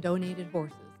rescued and donated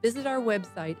horses. Visit our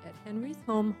website at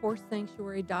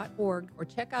henryshomehorsesanctuary.org or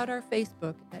check out our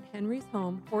Facebook at Henry's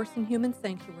Home Horse and Human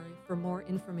Sanctuary for more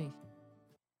information.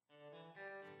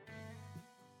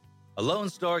 A Lone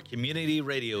Star Community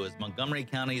Radio is Montgomery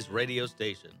County's radio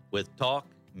station with talk,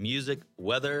 music,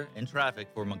 weather, and traffic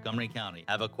for Montgomery County.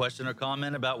 Have a question or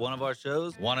comment about one of our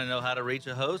shows? Want to know how to reach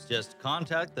a host? Just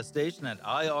contact the station at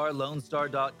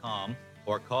irlonestar.com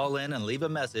or call in and leave a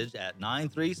message at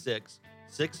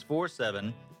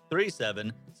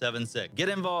 936-647-3776. Get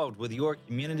involved with your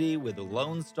community with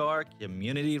Lone Star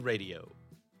Community Radio.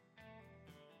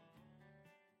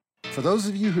 For those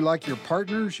of you who like your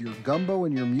partners, your gumbo,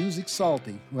 and your music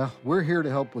salty, well, we're here to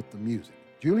help with the music.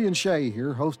 Julian Shea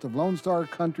here, host of Lone Star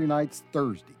Country Nights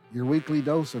Thursday, your weekly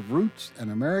dose of roots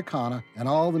and Americana and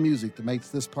all the music that makes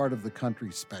this part of the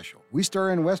country special. We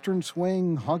stir in Western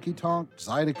swing, honky-tonk,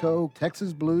 Zydeco,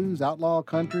 Texas blues, outlaw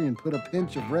country, and put a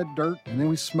pinch of red dirt, and then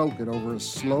we smoke it over a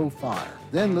slow fire.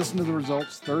 Then listen to the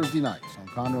results Thursday nights on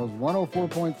Conroe's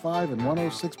 104.5 and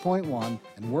 106.1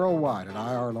 and worldwide at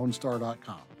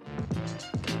irlonestar.com.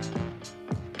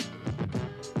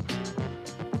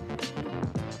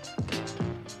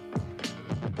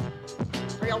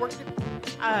 Are y'all working?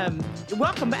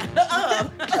 Welcome back.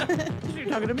 You're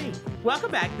talking to me.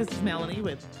 Welcome back. This is Melanie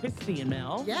with Christy and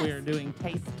Mel. Yes. We're doing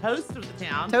Toast of the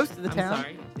Town. Toast of the I'm town.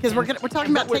 sorry. Because we're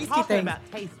talking about tasty talking things.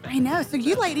 about taste I know. So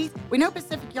you ladies, we know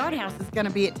Pacific Yard House is going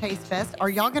to be at Taste Fest. Are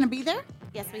y'all going to be there?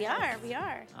 Yes, we are. We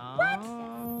are.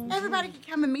 Oh. Everybody can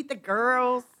come and meet the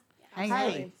girls. Hang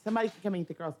out. Hey, somebody can come meet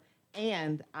the girls.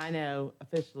 And I know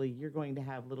officially you're going to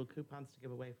have little coupons to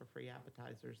give away for free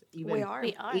appetizers. Even, We are.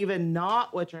 We are. Even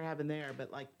not what you're having there, but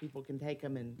like people can take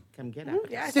them and come get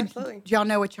appetizers. Yes, So absolutely. do y'all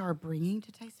know what y'all are bringing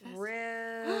to Taste Fest?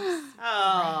 Ribs,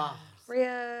 Oh,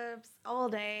 ribs, all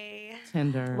day.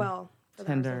 tender. Well, for the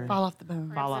Tender. rest Fall off the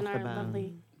bone. Fall Ribs off and the our bone.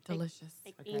 lovely Delicious.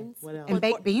 baked Okay, beans. what else? And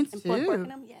baked pork- beans, and pulled pork too. in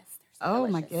them. Yes. They're so Oh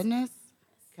my delicious. goodness.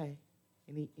 Okay.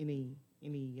 Any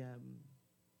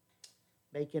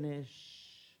baconish?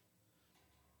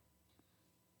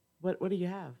 What do you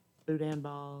have? Boudin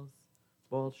balls,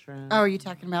 boiled shrimp. Oh, are you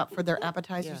talking about for their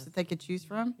appetizers Yes. that they could choose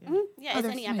from? Mhm. Yeah, Oh, it's there's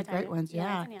any so many appetizer. great ones.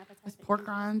 Yeah. it's any appetizer. Those pork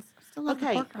rinds. I still love Okay,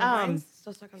 the pork rinds. Mine's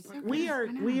still stuck on pork. We I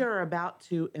know. are about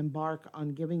to embark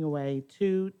on giving away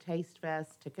 2 Taste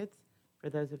Fest tickets for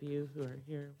those of you who are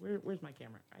here. Where's my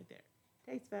camera? Right there.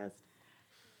 Taste Fest.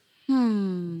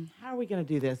 How are we going to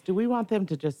do this? Do we want them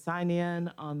to just sign in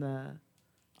on the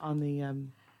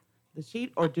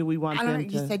sheet, or do we want I don't them know.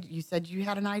 to? You said you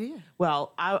had an idea.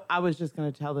 Well, I was just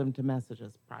going to tell them to message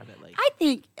us privately.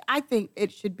 I think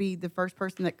it should be the first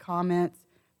person that comments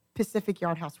Pacific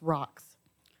Yard House rocks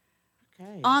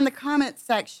Okay. on the comment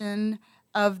section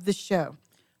of the show.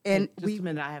 And Just a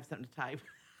minute, I have something to type.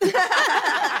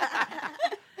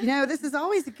 this is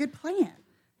always a good plan.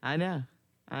 I know.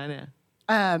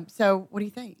 So what do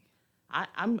you think?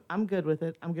 I'm good with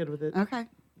it. I'm good with it. Okay.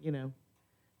 You know,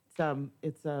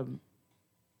 it's a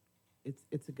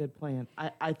good plan.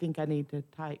 I think I need to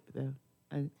type though.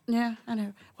 Yeah, I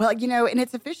know. Well, and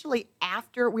it's officially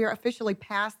we are officially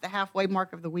past the halfway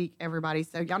mark of the week, everybody.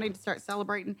 So y'all need to start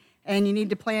celebrating, and you need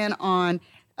to plan on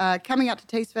coming out to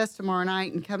Taste Fest tomorrow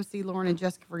night and come see Lauren and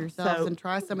Jessica for yourselves and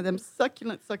try some of them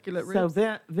succulent ribs.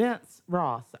 So Vince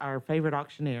Ross, our favorite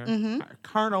auctioneer,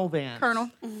 Colonel Vince. Colonel.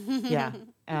 Yeah.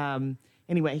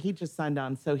 Anyway, he just signed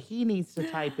on, so he needs to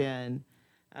type in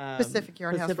Pacific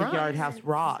Yard House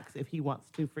Rocks if he wants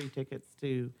 2 free tickets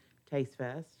to Taste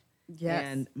Fest. Yes.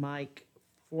 And Mike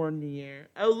Fournier.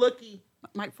 Oh, looky.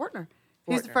 Mike Fortner.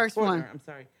 Who's the first one? I'm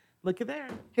sorry. Look at there.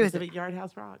 Who is Pacific Yard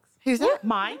House Rocks. Who's that?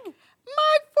 Mike.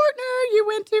 Mike Fortner, you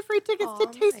win 2 free tickets to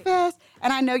Taste Fest.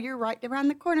 And I know you're right around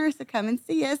the corner, so come and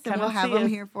see us, and we'll have them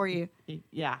here for you.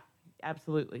 Yeah,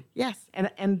 absolutely. Yes.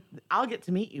 And I'll get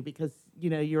to meet you because,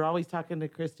 you're always talking to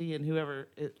Christy and whoever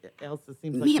else it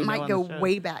seems like Me you and know Mike on go the show.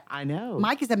 way back. I know.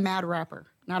 Mike is a mad rapper.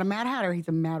 Not a mad hatter, he's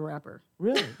a mad rapper.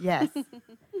 Really? Yes.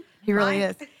 He really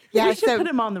is. Yeah, Yeah, we should put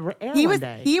him on the air he one was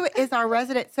day. he is our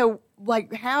resident. So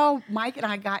like how Mike and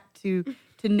I got to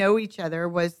know each other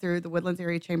was through the Woodlands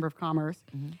Area Chamber of Commerce.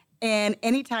 And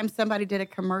anytime somebody did a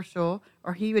commercial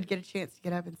or he would get a chance to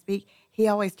get up and speak, he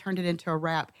always turned it into a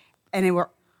rap, and they were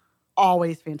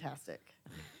always fantastic.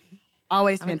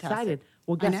 Always I'm fantastic. excited.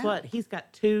 Well, guess what? He's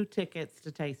got 2 tickets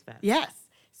to Taste Fest. Yes.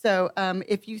 So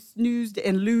if you snoozed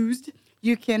and loosed,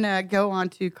 you can go on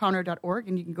to Conroe.org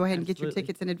and you can go ahead and get your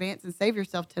tickets in advance and save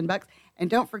yourself $10. And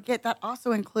don't forget, that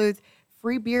also includes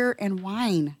free beer and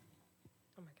wine.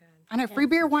 Oh, my God. I know, free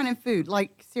beer, wine, and food.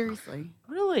 Like, seriously.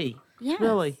 Really? Yes.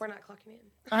 Really? We're not clocking in.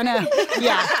 I know.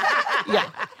 Yeah. Yeah.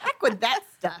 Heck with that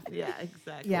stuff. Yeah,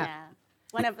 exactly. Yeah.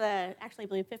 One of actually,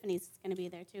 Blue Epiphany's going to be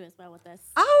there too as well with us.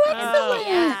 Oh,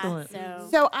 excellent. Yeah.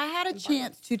 So I had a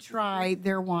chance to try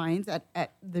their wines at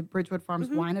the Bridgewood Farms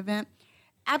wine event.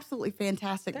 Absolutely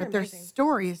fantastic. They're but their amazing.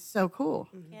 story is so cool.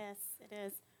 Yes, it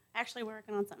is. Actually, we're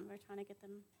working on something. We're trying to get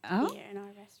them here in our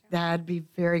restaurant. That'd be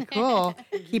very cool.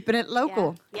 Keeping it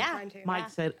local. Yeah. Mike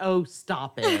said, "Oh,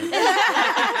 stop it."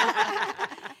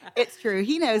 It's true.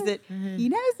 He knows it. He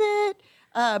knows it.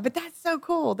 But that's so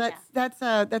cool. That's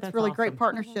really great awesome.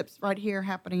 partnerships right here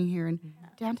happening here in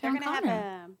downtown They're going to have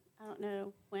Conroe. I don't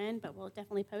know when, but we'll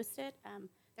definitely post it.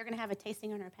 They're going to have a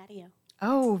tasting on our patio.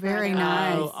 Oh, very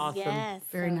nice. Oh, awesome. Yes.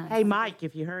 Very nice. Hey, Mike,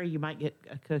 if you hurry, you might get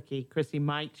a cookie. Chrissy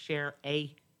might share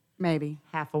a Maybe.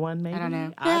 half of one, maybe. I don't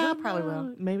know. I Yeah, don't probably know.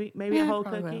 will. Maybe Yeah, a whole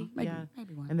probably cookie. will. Maybe- yeah.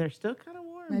 maybe one. And they're still kind of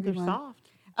warm. Maybe they're one.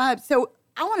 soft. So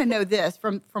I want to know this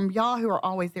from y'all who are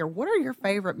always there. What are your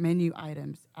favorite menu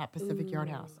items at Pacific Yard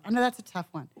House? I know that's a tough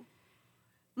one.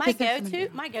 My Just have go-to,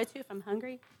 some- if I'm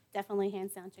hungry, definitely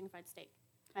hands down chicken fried steak,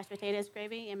 mashed potatoes,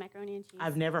 gravy, and macaroni and cheese.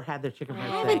 I've never had their chicken I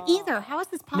fried haven't steak. either. How is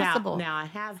this possible? Now I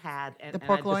have had and The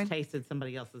pork I loin? just tasted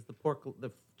somebody else's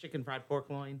the chicken fried pork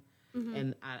loin,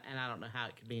 and I don't know how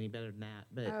it could be any better than that.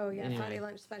 But Oh, yeah, anyway. Friday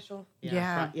lunch special.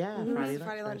 Yeah.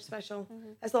 Friday lunch special.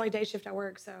 That's the only day shift I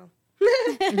work, so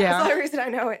Yeah. that's the only reason I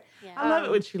know it. Yeah. I love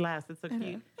it when she laughs. It's so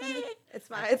cute. It's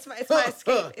my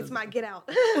escape. It's my get out.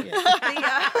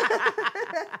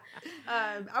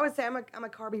 I would say I'm a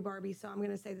carby Barbie, so I'm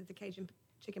gonna say that the Cajun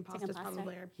chicken pasta is pasta.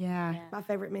 probably Yeah. my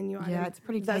favorite menu item. Yeah, it's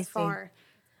pretty thus tasty. far.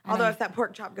 Although if that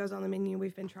pork chop goes on the menu,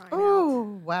 we've been trying.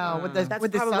 Oh, wow. With the That's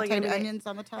sauteed probably gonna be it. onions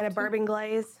on the top. And a too? bourbon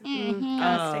glaze.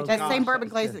 Oh, That gosh, same bourbon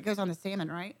that's glaze good. that goes on the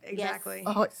salmon, right? Exactly.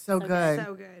 Oh, it's so, So good.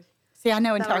 So good. See, I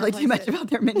know That'll entirely too replace much it. about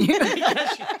their menu.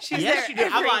 She's yes, there she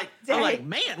did. I'm every like, day.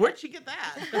 man, where'd she get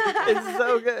that? It's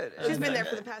so good. She's been there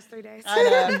for the past 3 days. I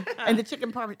know. And the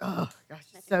chicken parm. Oh gosh,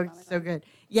 it's so chicken parmesan. so good.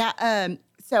 Yeah.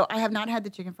 So I have not had the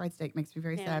chicken fried steak. Makes me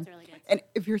very Yeah, sad. it's really good. And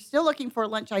if you're still looking for a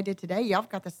lunch I did today, y'all have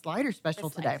got the slider special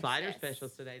The today. slider. Slider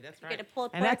specials today. That's You right. get a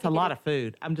pulled And pork, that's a you get lot of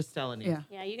food. I'm just telling you. Yeah.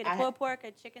 Yeah, you get a pulled pork, a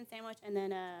chicken sandwich, and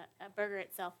then a burger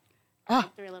itself. Ah.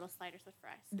 Like 3 little sliders with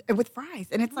fries. With fries,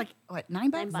 and it's like what, $9?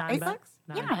 $9. $8?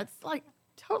 $9. Yeah, it's like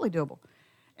totally doable,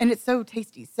 and it's so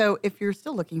tasty. So if you're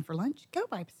still looking for lunch, go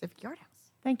by Pacific Yard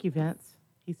House. Thank you, Vince.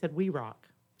 He said we rock.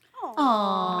 Aww.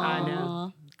 I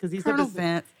know. Because he Colonel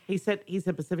said Vince. he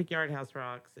said Pacific Yard House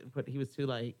rocks, but he was too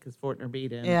late because Fortner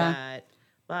beat him. Yeah.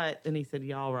 But then he said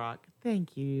y'all rock.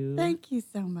 Thank you. Thank you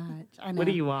so much. I know. What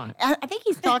do you want? I think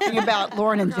he's talking about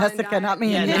Lauren and Colin Jessica, Dyer. not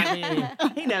me Yeah, and you.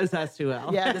 not me. He knows us too well.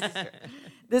 Yeah, this is true.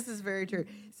 This is very true.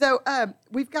 So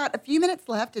we've got a few minutes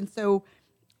left, and so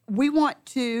we want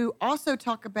to also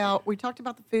talk about, we talked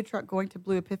about the food truck going to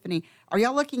Blue Epiphany. Are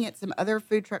y'all looking at some other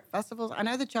food truck festivals? I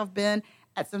know that y'all have been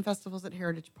at some festivals at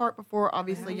Heritage Park before.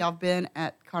 Obviously, y'all have been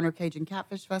at Conroe Cajun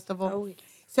Catfish Festival. Oh, yes.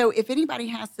 So if anybody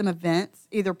has some events,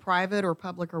 either private or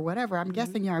public or whatever, I'm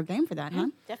guessing y'all are game for that, huh?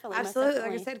 Definitely. most Absolutely. Like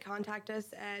I definitely. said, contact us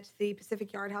at the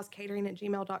Pacific Yard House Catering at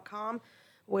gmail.com.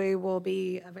 We will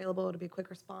be available. It'll be a quick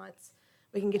response.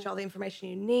 We can get you all the information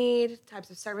you need, types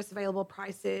of service available,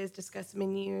 prices, discuss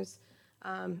menus.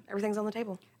 Everything's on the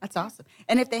table. That's awesome.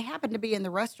 And if they happen to be in the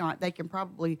restaurant, they can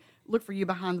probably look for you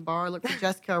behind the bar, look for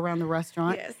Jessica around the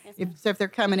restaurant. Yes. If they're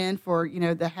coming in for,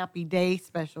 the Happy Day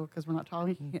special, because we're not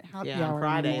talking happy Yeah, hour on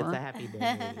Friday anymore. it's a happy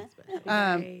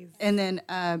day. Days. And then,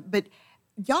 but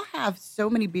y'all have so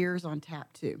many beers on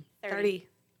tap, too. 30.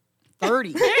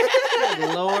 30.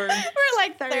 Good Lord. We're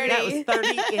like 30. That was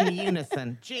 30 in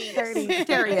unison. Jeez. 30.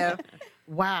 Stereo.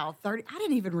 Wow, 30. I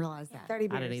didn't even realize that. 30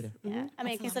 beers. I didn't either. Yeah. I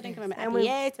mean, considering from an And we-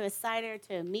 IPA to a cider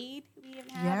to a mead, we even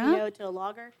have, Yeah. to a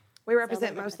lager. We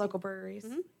represent So most local breweries.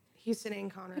 Houston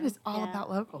and Conroe. It is all Yeah. about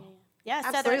local. Yeah,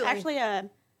 Absolutely.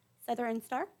 Southern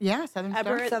Star. Yeah, Southern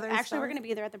Star. Southern Actually, Star. we're going to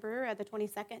be there at the brewery at the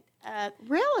 22nd.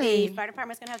 Really? The fire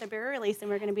department's going to have their beer release, and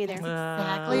we're going to be there.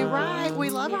 Exactly right. We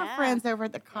love our Yeah. friends over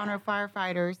at the Conroe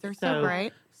Firefighters. They're so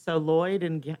great. So Lloyd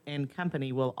and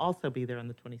company will also be there on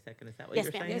the 22nd. Is that what Yes,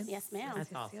 you're ma'am. saying? Yes, ma'am.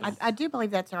 That's awesome. I do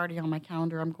believe that's already on my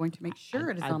calendar. I'm going to make sure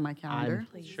it is on my calendar.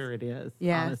 I'm sure it is.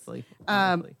 Yes. Honestly.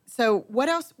 So what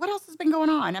else has been going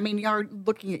on? I mean, y'all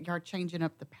are changing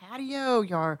up the patio.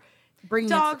 Y'all bringing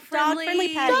Dog friendly. Dog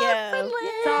friendly patio.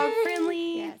 Dog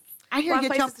friendly. Yes. I hear Lots you.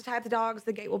 of places to type the dogs.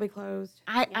 The gate will be closed.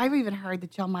 I've even heard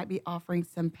that y'all might be offering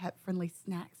some pet friendly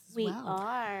snacks as We well.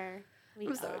 are.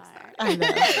 I'm so excited. I know.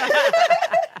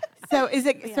 So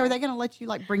are they going to let you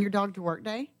bring your dog to work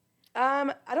day?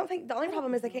 I don't think the only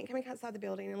problem is they can't come outside the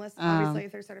building unless obviously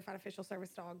if they're certified official service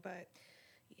dog. But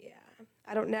yeah,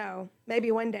 I don't know.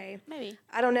 Maybe one day. Maybe.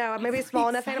 I don't know. Maybe a small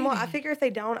enough animal. I exciting. figure if they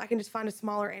don't, I can just find a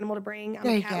smaller animal to bring. I'm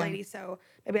There a you cat go. lady, so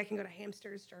maybe I can go to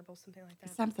hamsters, gerbils, something like that.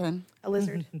 Something. A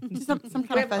lizard. Just some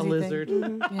kind of a fuzzy lizard.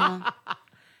 thing. Yeah.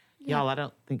 Y'all, I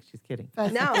don't think she's kidding.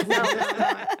 Fuzzy. No.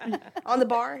 On the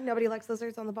bar, nobody likes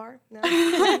lizards on the bar. No,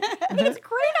 I think it's a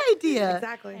great idea.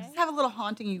 exactly. Just have a little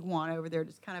haunting iguana over there,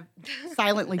 just kind of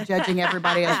silently judging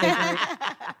everybody as they drink.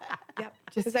 Yep.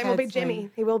 Just His name will be head swing. Jimmy.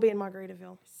 He will be in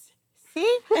Margaritaville.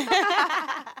 See?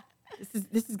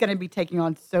 This is going to be taking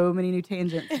on so many new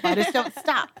tangents. If I just don't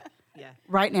stop Yeah.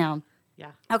 right now.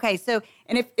 Yeah. Okay, so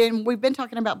and we've been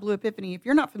talking about Blue Epiphany. If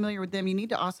you're not familiar with them, you need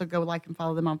to also go like and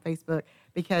follow them on Facebook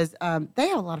because they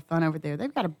have a lot of fun over there.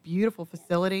 They've got a beautiful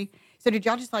facility. So did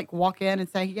y'all just walk in and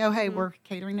say, "Yo, hey, we're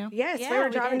catering now"? Yes, we Yeah, were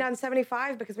we driving did. down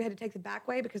 75 because we had to take the back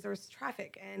way because there was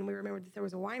traffic, and we remembered that there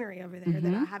was a winery over there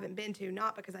that I haven't been to,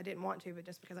 not because I didn't want to, but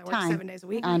just because I work Time. 7 days a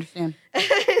week. I understand.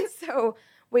 And so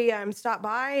we stopped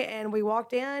by and we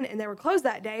walked in, and they were closed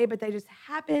that day, but they just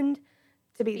happened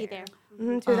to be there. Two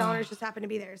of the owners just happened to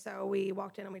be there, so we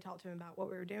walked in and we talked to them about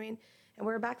what we were doing, and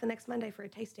we were back the next Monday for a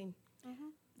tasting,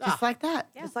 Just like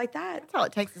that. just like that. That's all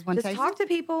it takes is one Just taste. talk to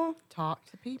people. Talk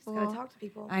to people. Gotta talk to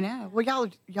people. I know. Well,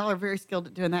 y'all are very skilled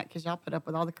at doing that because y'all put up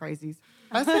with all the crazies,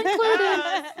 us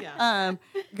included.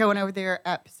 Going over there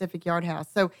at Pacific Yard House.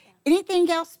 So, anything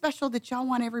else special that y'all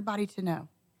want everybody to know?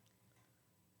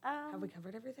 Have we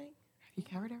covered everything? Have you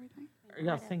covered everything? Are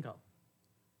y'all single?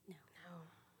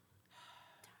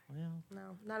 No, Well,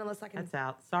 no, not unless I can. that's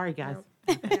out. Sorry, guys.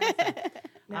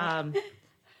 No.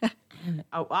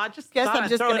 I just Guess thought I'm I'd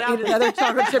just throw going it to out eat there. another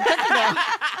chocolate chip cookie now.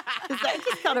 'Cause that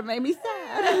just kind of made me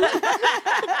sad.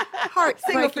 Heart's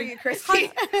Single for breaking. you,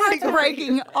 Christy. Heart's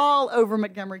breaking all over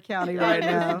Montgomery County right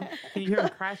now. Can you hear him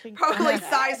crashing? Probably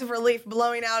sighs of relief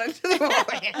blowing out into the void.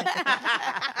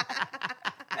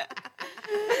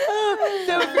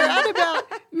 So if you're out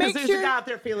about, make Because there's a sure. guy out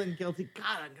there feeling guilty.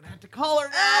 God, I'm going to have to call her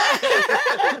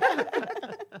now.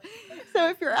 So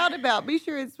if you're out about, be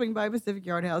sure and swing by Pacific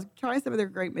Yard House. Try some of their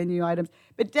great menu items,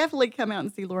 but definitely come out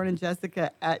and see Lauren and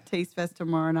Jessica at Taste Fest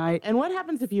tomorrow night. And what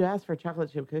happens if you ask for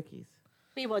chocolate chip cookies?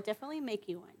 We will definitely make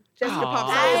you one. Jessica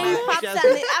pops Aw. out. I'll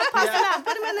pop some out,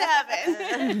 put them in the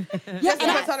oven. Yeah,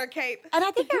 Jessica puts on her cape. and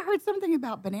I think I heard something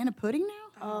about banana pudding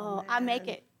now. Oh, I make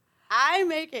it. I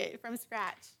make it from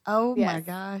scratch. Oh my Yes.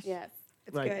 gosh! Yes.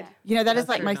 It's Like- good. You know that is That's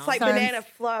like your my knowledge. It's like son's. banana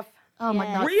fluff. Oh my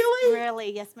Yes. god! Really?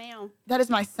 Really? Yes, ma'am. That is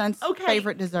my son's Okay.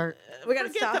 favorite dessert. We gotta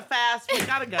Forget stop. the fast. We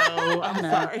gotta go. I'm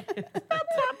No. sorry.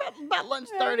 About lunch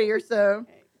 30 or so.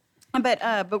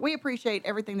 But we appreciate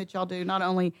everything that y'all do, not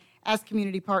only as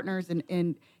community partners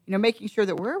and making sure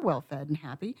that we're well fed and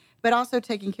happy, but also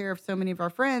taking care of so many of our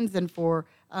friends and for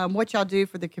what y'all do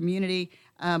for the community.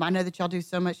 I know that y'all do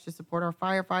so much to support our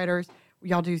firefighters.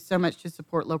 Y'all do so much to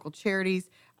support local charities.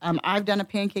 I've done a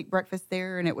pancake breakfast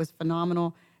there, and it was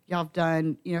phenomenal. Y'all have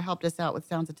done, helped us out with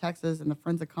Sounds of Texas and the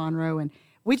Friends of Conroe, and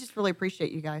we just really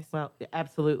appreciate you guys. Well,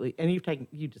 absolutely. And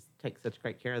you just take such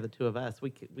great care of the two of us.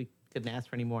 We couldn't ask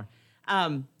for any more.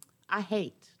 I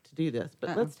hate to do this,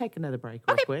 but let's take another break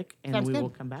real quick, and Sounds we good. will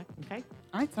come back. Okay.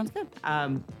 All right, sounds good.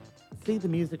 See, the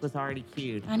music was already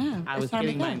cued. I know. I It's was time to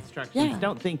getting my go. instructions. Yeah.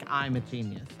 Don't think I'm a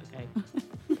genius, okay?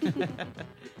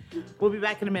 We'll be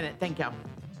back in a minute. Thank y'all.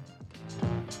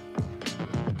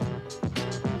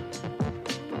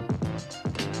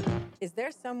 Is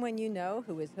there someone you know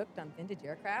who is hooked on vintage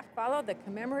aircraft? Follow the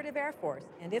Commemorative Air Force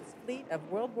and its fleet of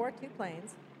World War II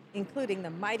planes, including the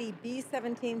mighty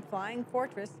B-17 Flying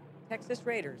Fortress Texas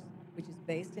Raiders, which is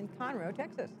based in Conroe,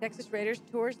 Texas. Texas Raiders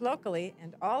tours locally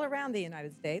and all around the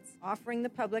United States, offering the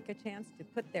public a chance to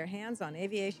put their hands on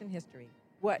aviation history.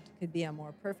 What could be a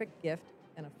more perfect gift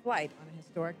than a flight on a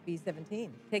historic B-17?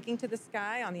 Taking to the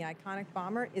sky on the iconic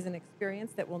bomber is an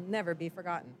experience that will never be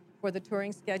forgotten. For the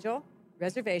touring schedule,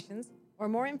 reservations, or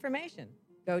more information,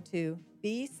 go to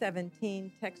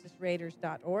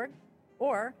b17texasraiders.org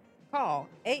or call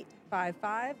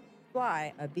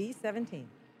 855-FLY-A-B-17.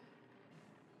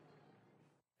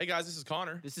 Hey guys, this is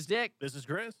Connor. This is Dick. This is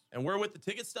Chris. And we're with the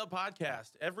Ticket Stub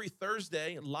Podcast every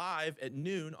Thursday live at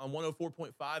noon on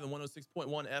 104.5 and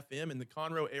 106.1 FM in the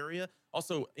Conroe area.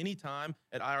 Also, anytime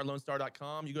at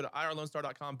irlonestar.com. You go to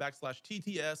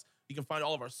irlonestar.com/TTS. You can find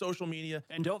all of our social media.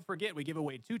 And don't forget, we give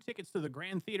away 2 tickets to the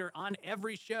Grand Theater on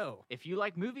every show. If you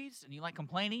like movies and you like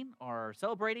complaining or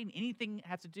celebrating anything that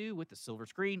has to do with the silver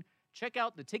screen, check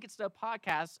out the Ticket Stub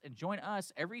Podcast and join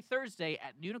us every Thursday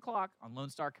at noon o'clock on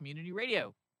Lone Star Community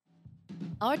Radio.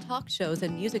 Our talk shows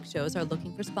and music shows are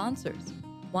looking for sponsors.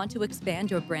 Want to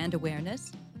expand your brand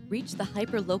awareness? Reach the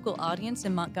hyper-local audience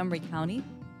in Montgomery County?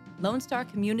 Lone Star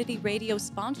Community Radio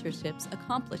sponsorships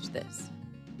accomplish this.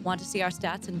 Want to see our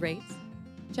stats and rates?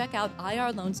 Check out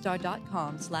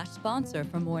irlonestar.com/sponsor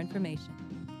for more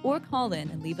information. Or call in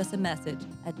and leave us a message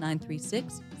at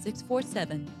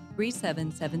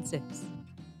 936-647-3776.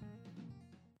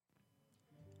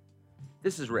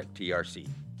 This is Rick, TRC.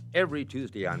 Every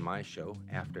Tuesday on my show,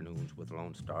 Afternoons with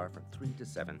Lone Star from 3 to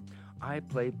 7, I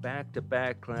play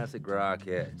back-to-back classic rock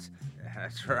hits.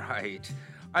 That's right.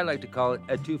 I like to call it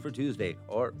a 2 for Tuesday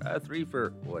or a 3 for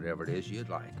whatever it is you'd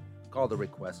like. Call the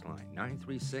request line,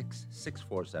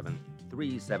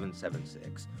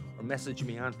 936-647-3776, or message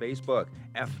me on Facebook,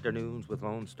 Afternoons with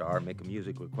Lone Star, make a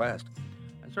music request.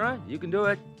 That's right, you can do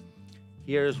it.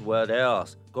 Here's what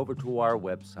else. Go over to our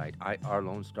website,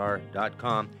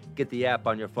 irlonestar.com. Get the app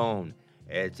on your phone.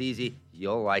 It's easy.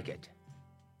 You'll like it.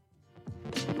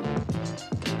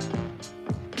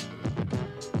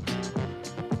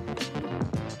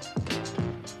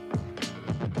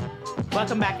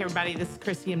 Welcome back, everybody. This is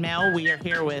Christy and Mel. We are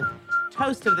here with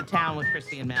Toast of the Town with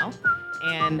Christy and Mel.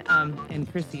 And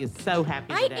Christy is so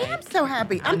happy I today. am so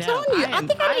happy. I'm know. telling you, I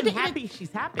think I need to happy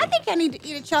she's happy. I think I need to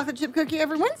eat a chocolate chip cookie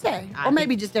every Wednesday, or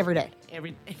maybe just every day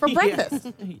for breakfast.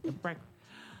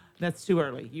 That's too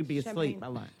early. You'd be Champagne. asleep by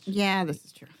lunch. Yeah, this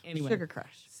is true. Anyway, Sugar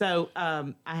Crush. So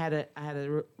I had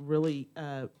a really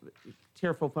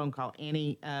tearful phone call.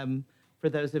 Annie, for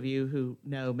those of you who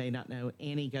may not know,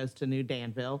 Annie goes to New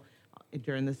Danville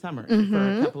during the summer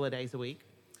for a couple of days a week,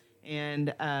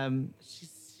 and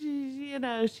she's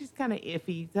kind of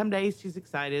iffy. Some days she's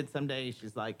excited. Some days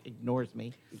she's like ignores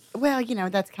me. Well,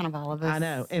 that's kind of all of us. I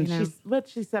know, and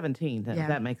she's 17.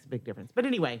 That makes a big difference. But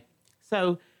anyway,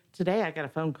 so today I got a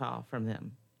phone call from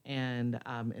them, and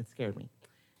it scared me.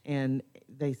 And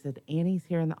they said, Annie's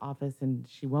here in the office, and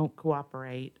she won't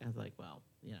cooperate. I was like, well,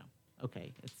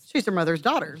 okay. She's her mother's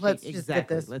daughter. Let's just get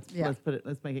this. Let's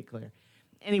make it clear.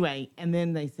 Anyway, and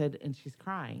then they said, and she's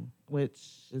crying,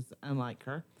 which is unlike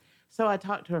her. So I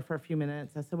talked to her for a few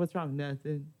minutes. I said, what's wrong?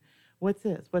 Nothing. What's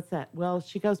this? What's that? Well,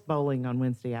 she goes bowling on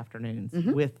Wednesday afternoons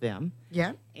with them.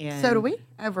 Yeah. And So do we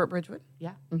over at Bridgewood.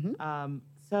 Yeah. I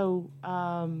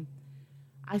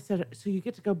said, so you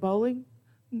get to go bowling?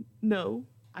 No.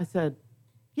 I said,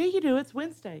 yeah, you do. It's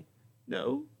Wednesday.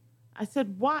 No. I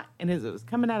said, why? And as it was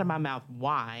coming out of my mouth,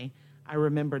 why, I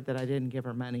remembered that I didn't give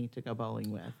her money to go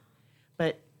bowling with.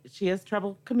 But she has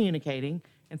trouble communicating,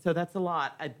 and so that's a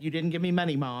lot. You didn't give me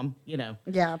money, Mom, Yeah.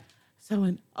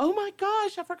 So, oh my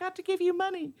gosh, I forgot to give you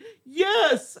money.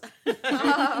 Yes. It's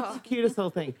the cutest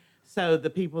little thing. So the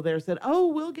people there said, oh,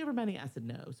 we'll give her money. I said,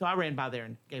 no. So I ran by there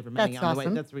and gave her money That's on the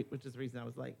awesome. way. Which is the reason I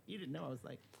was like, you didn't know I was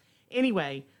like.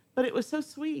 Anyway, but it was so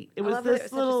sweet. It I was love this that it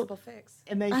was such a little simple fix.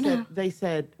 And I know. they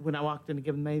said when I walked in to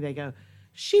give them money, they go,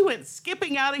 she went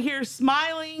skipping out of here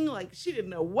smiling like she didn't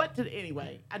know what to do.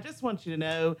 Anyway, I just want you to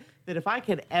know that if I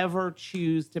could ever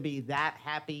choose to be that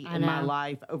happy in my know.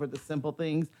 life over the simple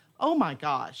things, oh my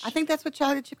gosh. I think that's what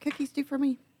chocolate chip cookies do for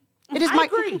me. It I is my.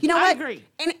 agree. You know I what? agree.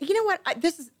 And you know what?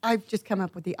 I've just come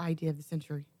up with the idea of the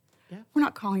century. Yeah. We're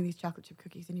not calling these chocolate chip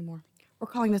cookies anymore. We're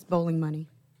calling this bowling money.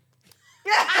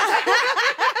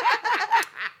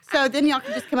 So then y'all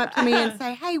can just come up to me and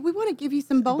say, hey, we want to give you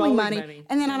some bowling money. money.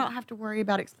 And then I don't have to worry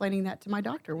about explaining that to my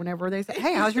doctor whenever they say,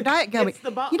 hey, how's your diet going? It's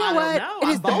the You know I what? don't know.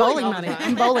 It is I'm the bowling all the money. time.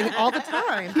 I'm bowling all the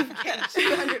time.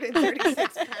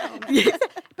 236 pounds. Yes,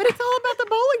 but it's all about the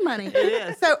bowling money. It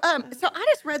is. So I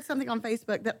just read something on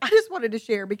Facebook that I just wanted to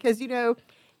share because,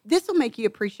 this will make you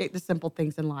appreciate the simple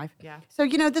things in life. Yeah. So,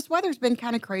 this weather's been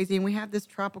kind of crazy, and we have this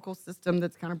tropical system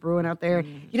that's kind of brewing out there.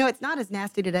 It's not as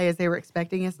nasty today as they were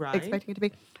expecting it to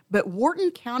be. But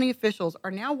Wharton County officials are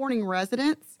now warning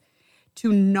residents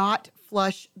to not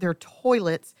flush their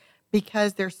toilets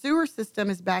because their sewer system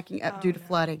is backing up due to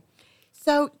flooding.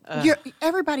 So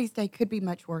everybody's day could be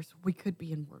much worse. We could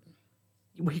be in Wharton.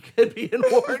 We could be in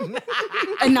Wharton.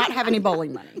 And not have any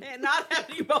bowling money. And not have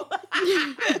any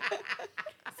bowling.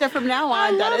 So from now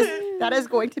on, that is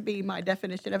going to be my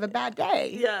definition of a bad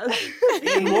day. Yes.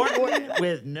 In Wharton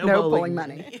with no bowling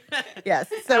money. Yes.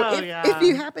 So if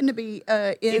you happen to be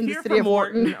in the city of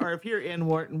Wharton, or if you're in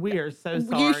Wharton, we are so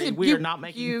sorry. We are not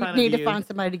making fun of you. You need to find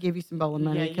somebody to give you some bowling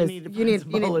money because you need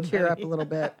to cheer up a little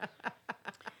bit.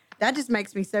 That just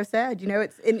makes me so sad. You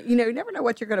never know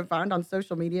what you're going to find on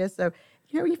social media. So,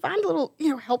 you find little,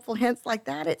 helpful hints like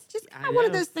that. It's just kind of one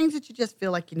of those things that you just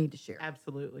feel like you need to share.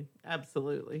 Absolutely.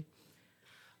 Absolutely.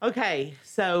 Okay.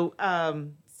 So,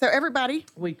 everybody,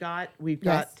 we've got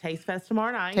Yes. Taste Fest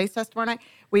tomorrow night. Taste Fest tomorrow night.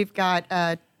 We've got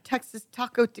Texas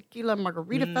Taco Tequila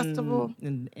Margarita Festival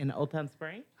in Old Town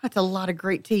Spring. That's a lot of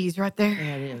great teas right there.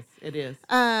 Yeah, it is. It is.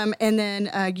 And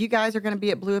then you guys are going to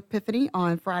be at Blue Epiphany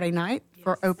on Friday night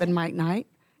for open mic night.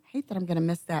 I hate that I'm going to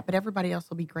miss that, but everybody else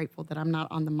will be grateful that I'm not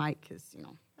on the mic because, I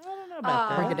don't know about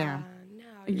that. break it down. No,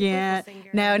 Yeah.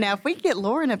 No, now if we get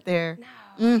Lauren up there.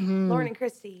 Lauren and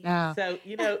Christy. No. So,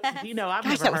 I've Gosh, never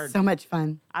that heard. was so much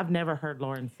fun. I've never heard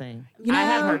Lauren sing. You I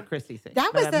have know, heard Christy sing.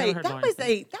 That but was I've never heard that Lauren was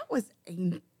sing. that was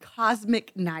a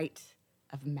cosmic night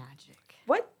of magic.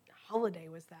 What holiday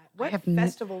was that? What have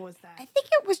festival was that? I think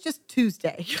it was just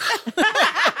Tuesday.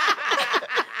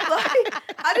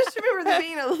 I just remember there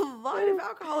being a lot of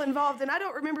alcohol involved, and I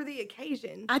don't remember the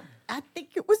occasion. I think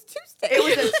it was Tuesday. It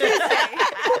was a Tuesday.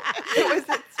 It was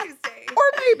a Tuesday. Or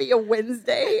maybe a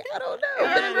Wednesday. I don't know.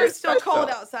 I remember it was still cold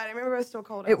outside. I remember it was still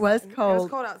cold outside. It was cold. It was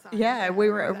cold outside. Yeah, we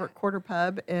were over at Quarter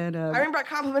Pub, and I remember I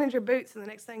complimented your boots, and the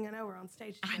next thing I know, we're on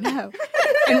stage together. I know,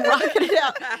 and rocking it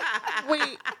out.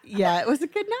 It was a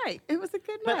good night. It was a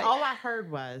good But night. all I heard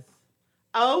was,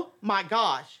 "Oh my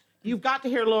gosh, you've got to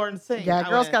hear Lauren sing." Yeah, I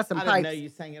girls went, got some I didn't know pipes. you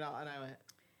sang it all, and I went,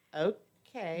 "Okay."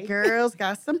 Girls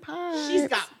got some pipes. She's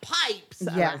got pipes.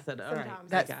 And Yeah. I said, "All right,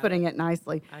 That's I got putting it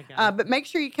nicely. I got it. But make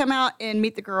sure you come out and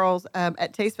meet the girls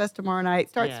at Taste Fest tomorrow night.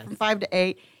 Starts Yes. from 5 to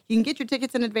 8. You can get your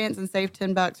tickets in advance and save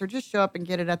 $10, or just show up and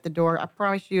get it at the door. I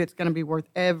promise you, it's going to be worth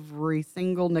every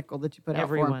single nickel that you put out for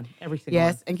Everyone, them. every single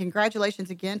Yes, one. and congratulations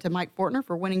again to Mike Fortner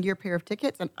for winning your pair of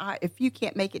tickets. And if you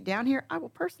can't make it down here, I will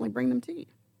personally bring them to you.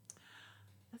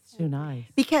 That's too nice.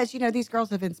 Because, these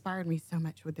girls have inspired me so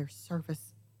much with their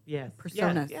service Yes,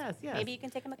 personas. Yes. Maybe you can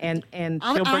take them. And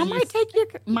I she'll bring you. might take you.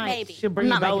 Maybe. She'll bring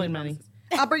I'm you not making bowling any money.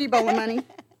 promises. I'll bring you bowling money.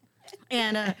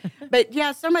 And but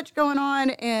yeah, so much going on.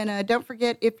 And don't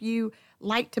forget, if you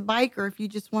like to bike or if you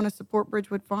just want to support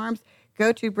Bridgewood Farms,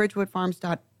 go to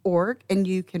bridgewoodfarms.org and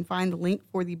you can find the link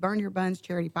for the Burn Your Buns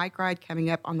charity bike ride coming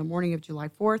up on the morning of July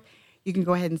 4th. You can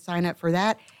go ahead and sign up for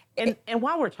that. And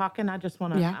while we're talking, I just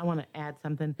want to Yeah. I want to add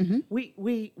something.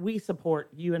 We support,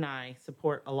 you and I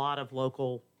support a lot of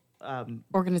local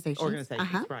Organizations.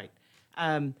 right?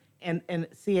 And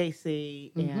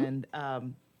CAC and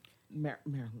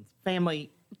Maryland's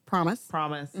Family Promise.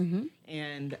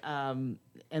 and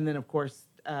then of course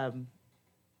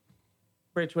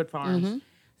Bridgewood Farms.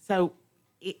 So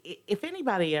if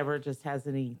anybody ever just has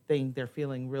anything they're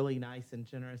feeling really nice and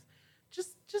generous,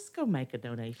 just go make a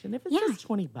donation. If it's just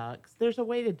 $20, there's a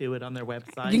way to do it on their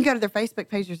website. You can go to their Facebook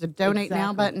page. There's a donate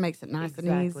now Exactly. button. Makes it nice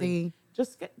and easy.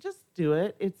 Just do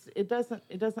it. It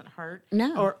doesn't hurt.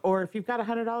 No. Or if you've got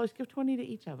 $100, give 20 to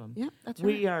each of them. Yeah, that's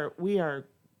right.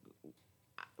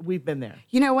 We've been there.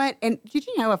 You know what? And did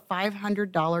you know a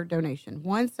 $500 donation,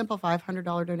 one simple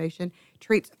 $500 donation,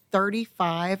 treats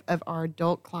 35 of our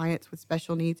adult clients with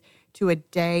special needs to a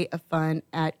day of fun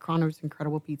at Croner's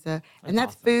Incredible Pizza. And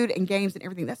that's food and games and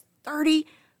everything. That's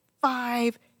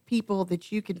 35 people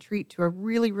that you can treat to a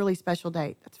really, really special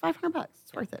day. That's $500.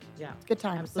 It's worth it. Yeah. It's a good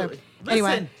time. Absolutely. So anyway.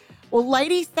 Listen. Well,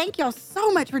 ladies, thank y'all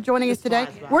so much for joining us today.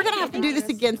 We're going to have to do this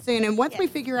again soon. And once we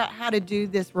figure out how to do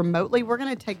this remotely, we're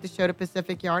going to take the show to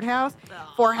Pacific Yard House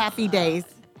for Happy Days.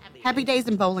 Happy Days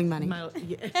and bowling money.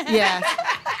 Yes.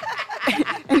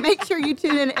 And make sure you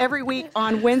tune in every week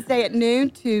on Wednesday at noon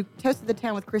to Toast of the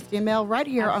Town with Christy and Mel right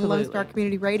here on Lone Star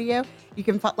Community Radio. You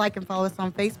can like and follow us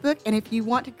on Facebook. And if you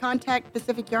want to contact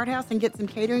Pacific Yard House and get some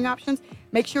catering options,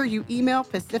 make sure you email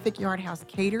Pacific Yard House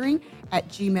Catering at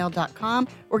gmail.com.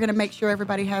 We're going to make sure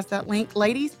everybody has that link.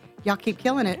 Ladies, y'all keep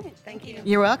killing it. Thank you.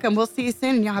 You're welcome. We'll see you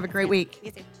soon, and y'all have a great week.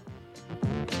 You too.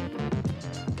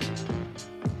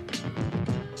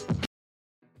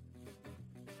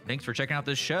 Thanks for checking out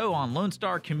this show on Lone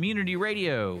Star Community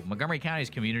Radio, Montgomery County's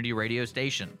community radio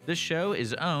station. This show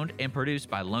is owned and produced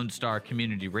by Lone Star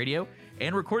Community Radio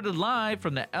and recorded live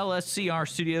from the LSCR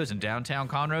studios in downtown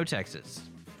Conroe, Texas.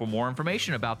 For more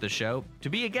information about the show, to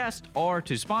be a guest, or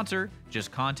to sponsor,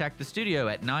 just contact the studio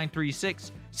at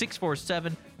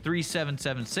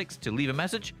 936-647-3776 to leave a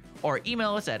message, or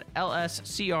email us at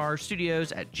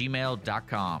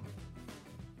lscrstudios@gmail.com.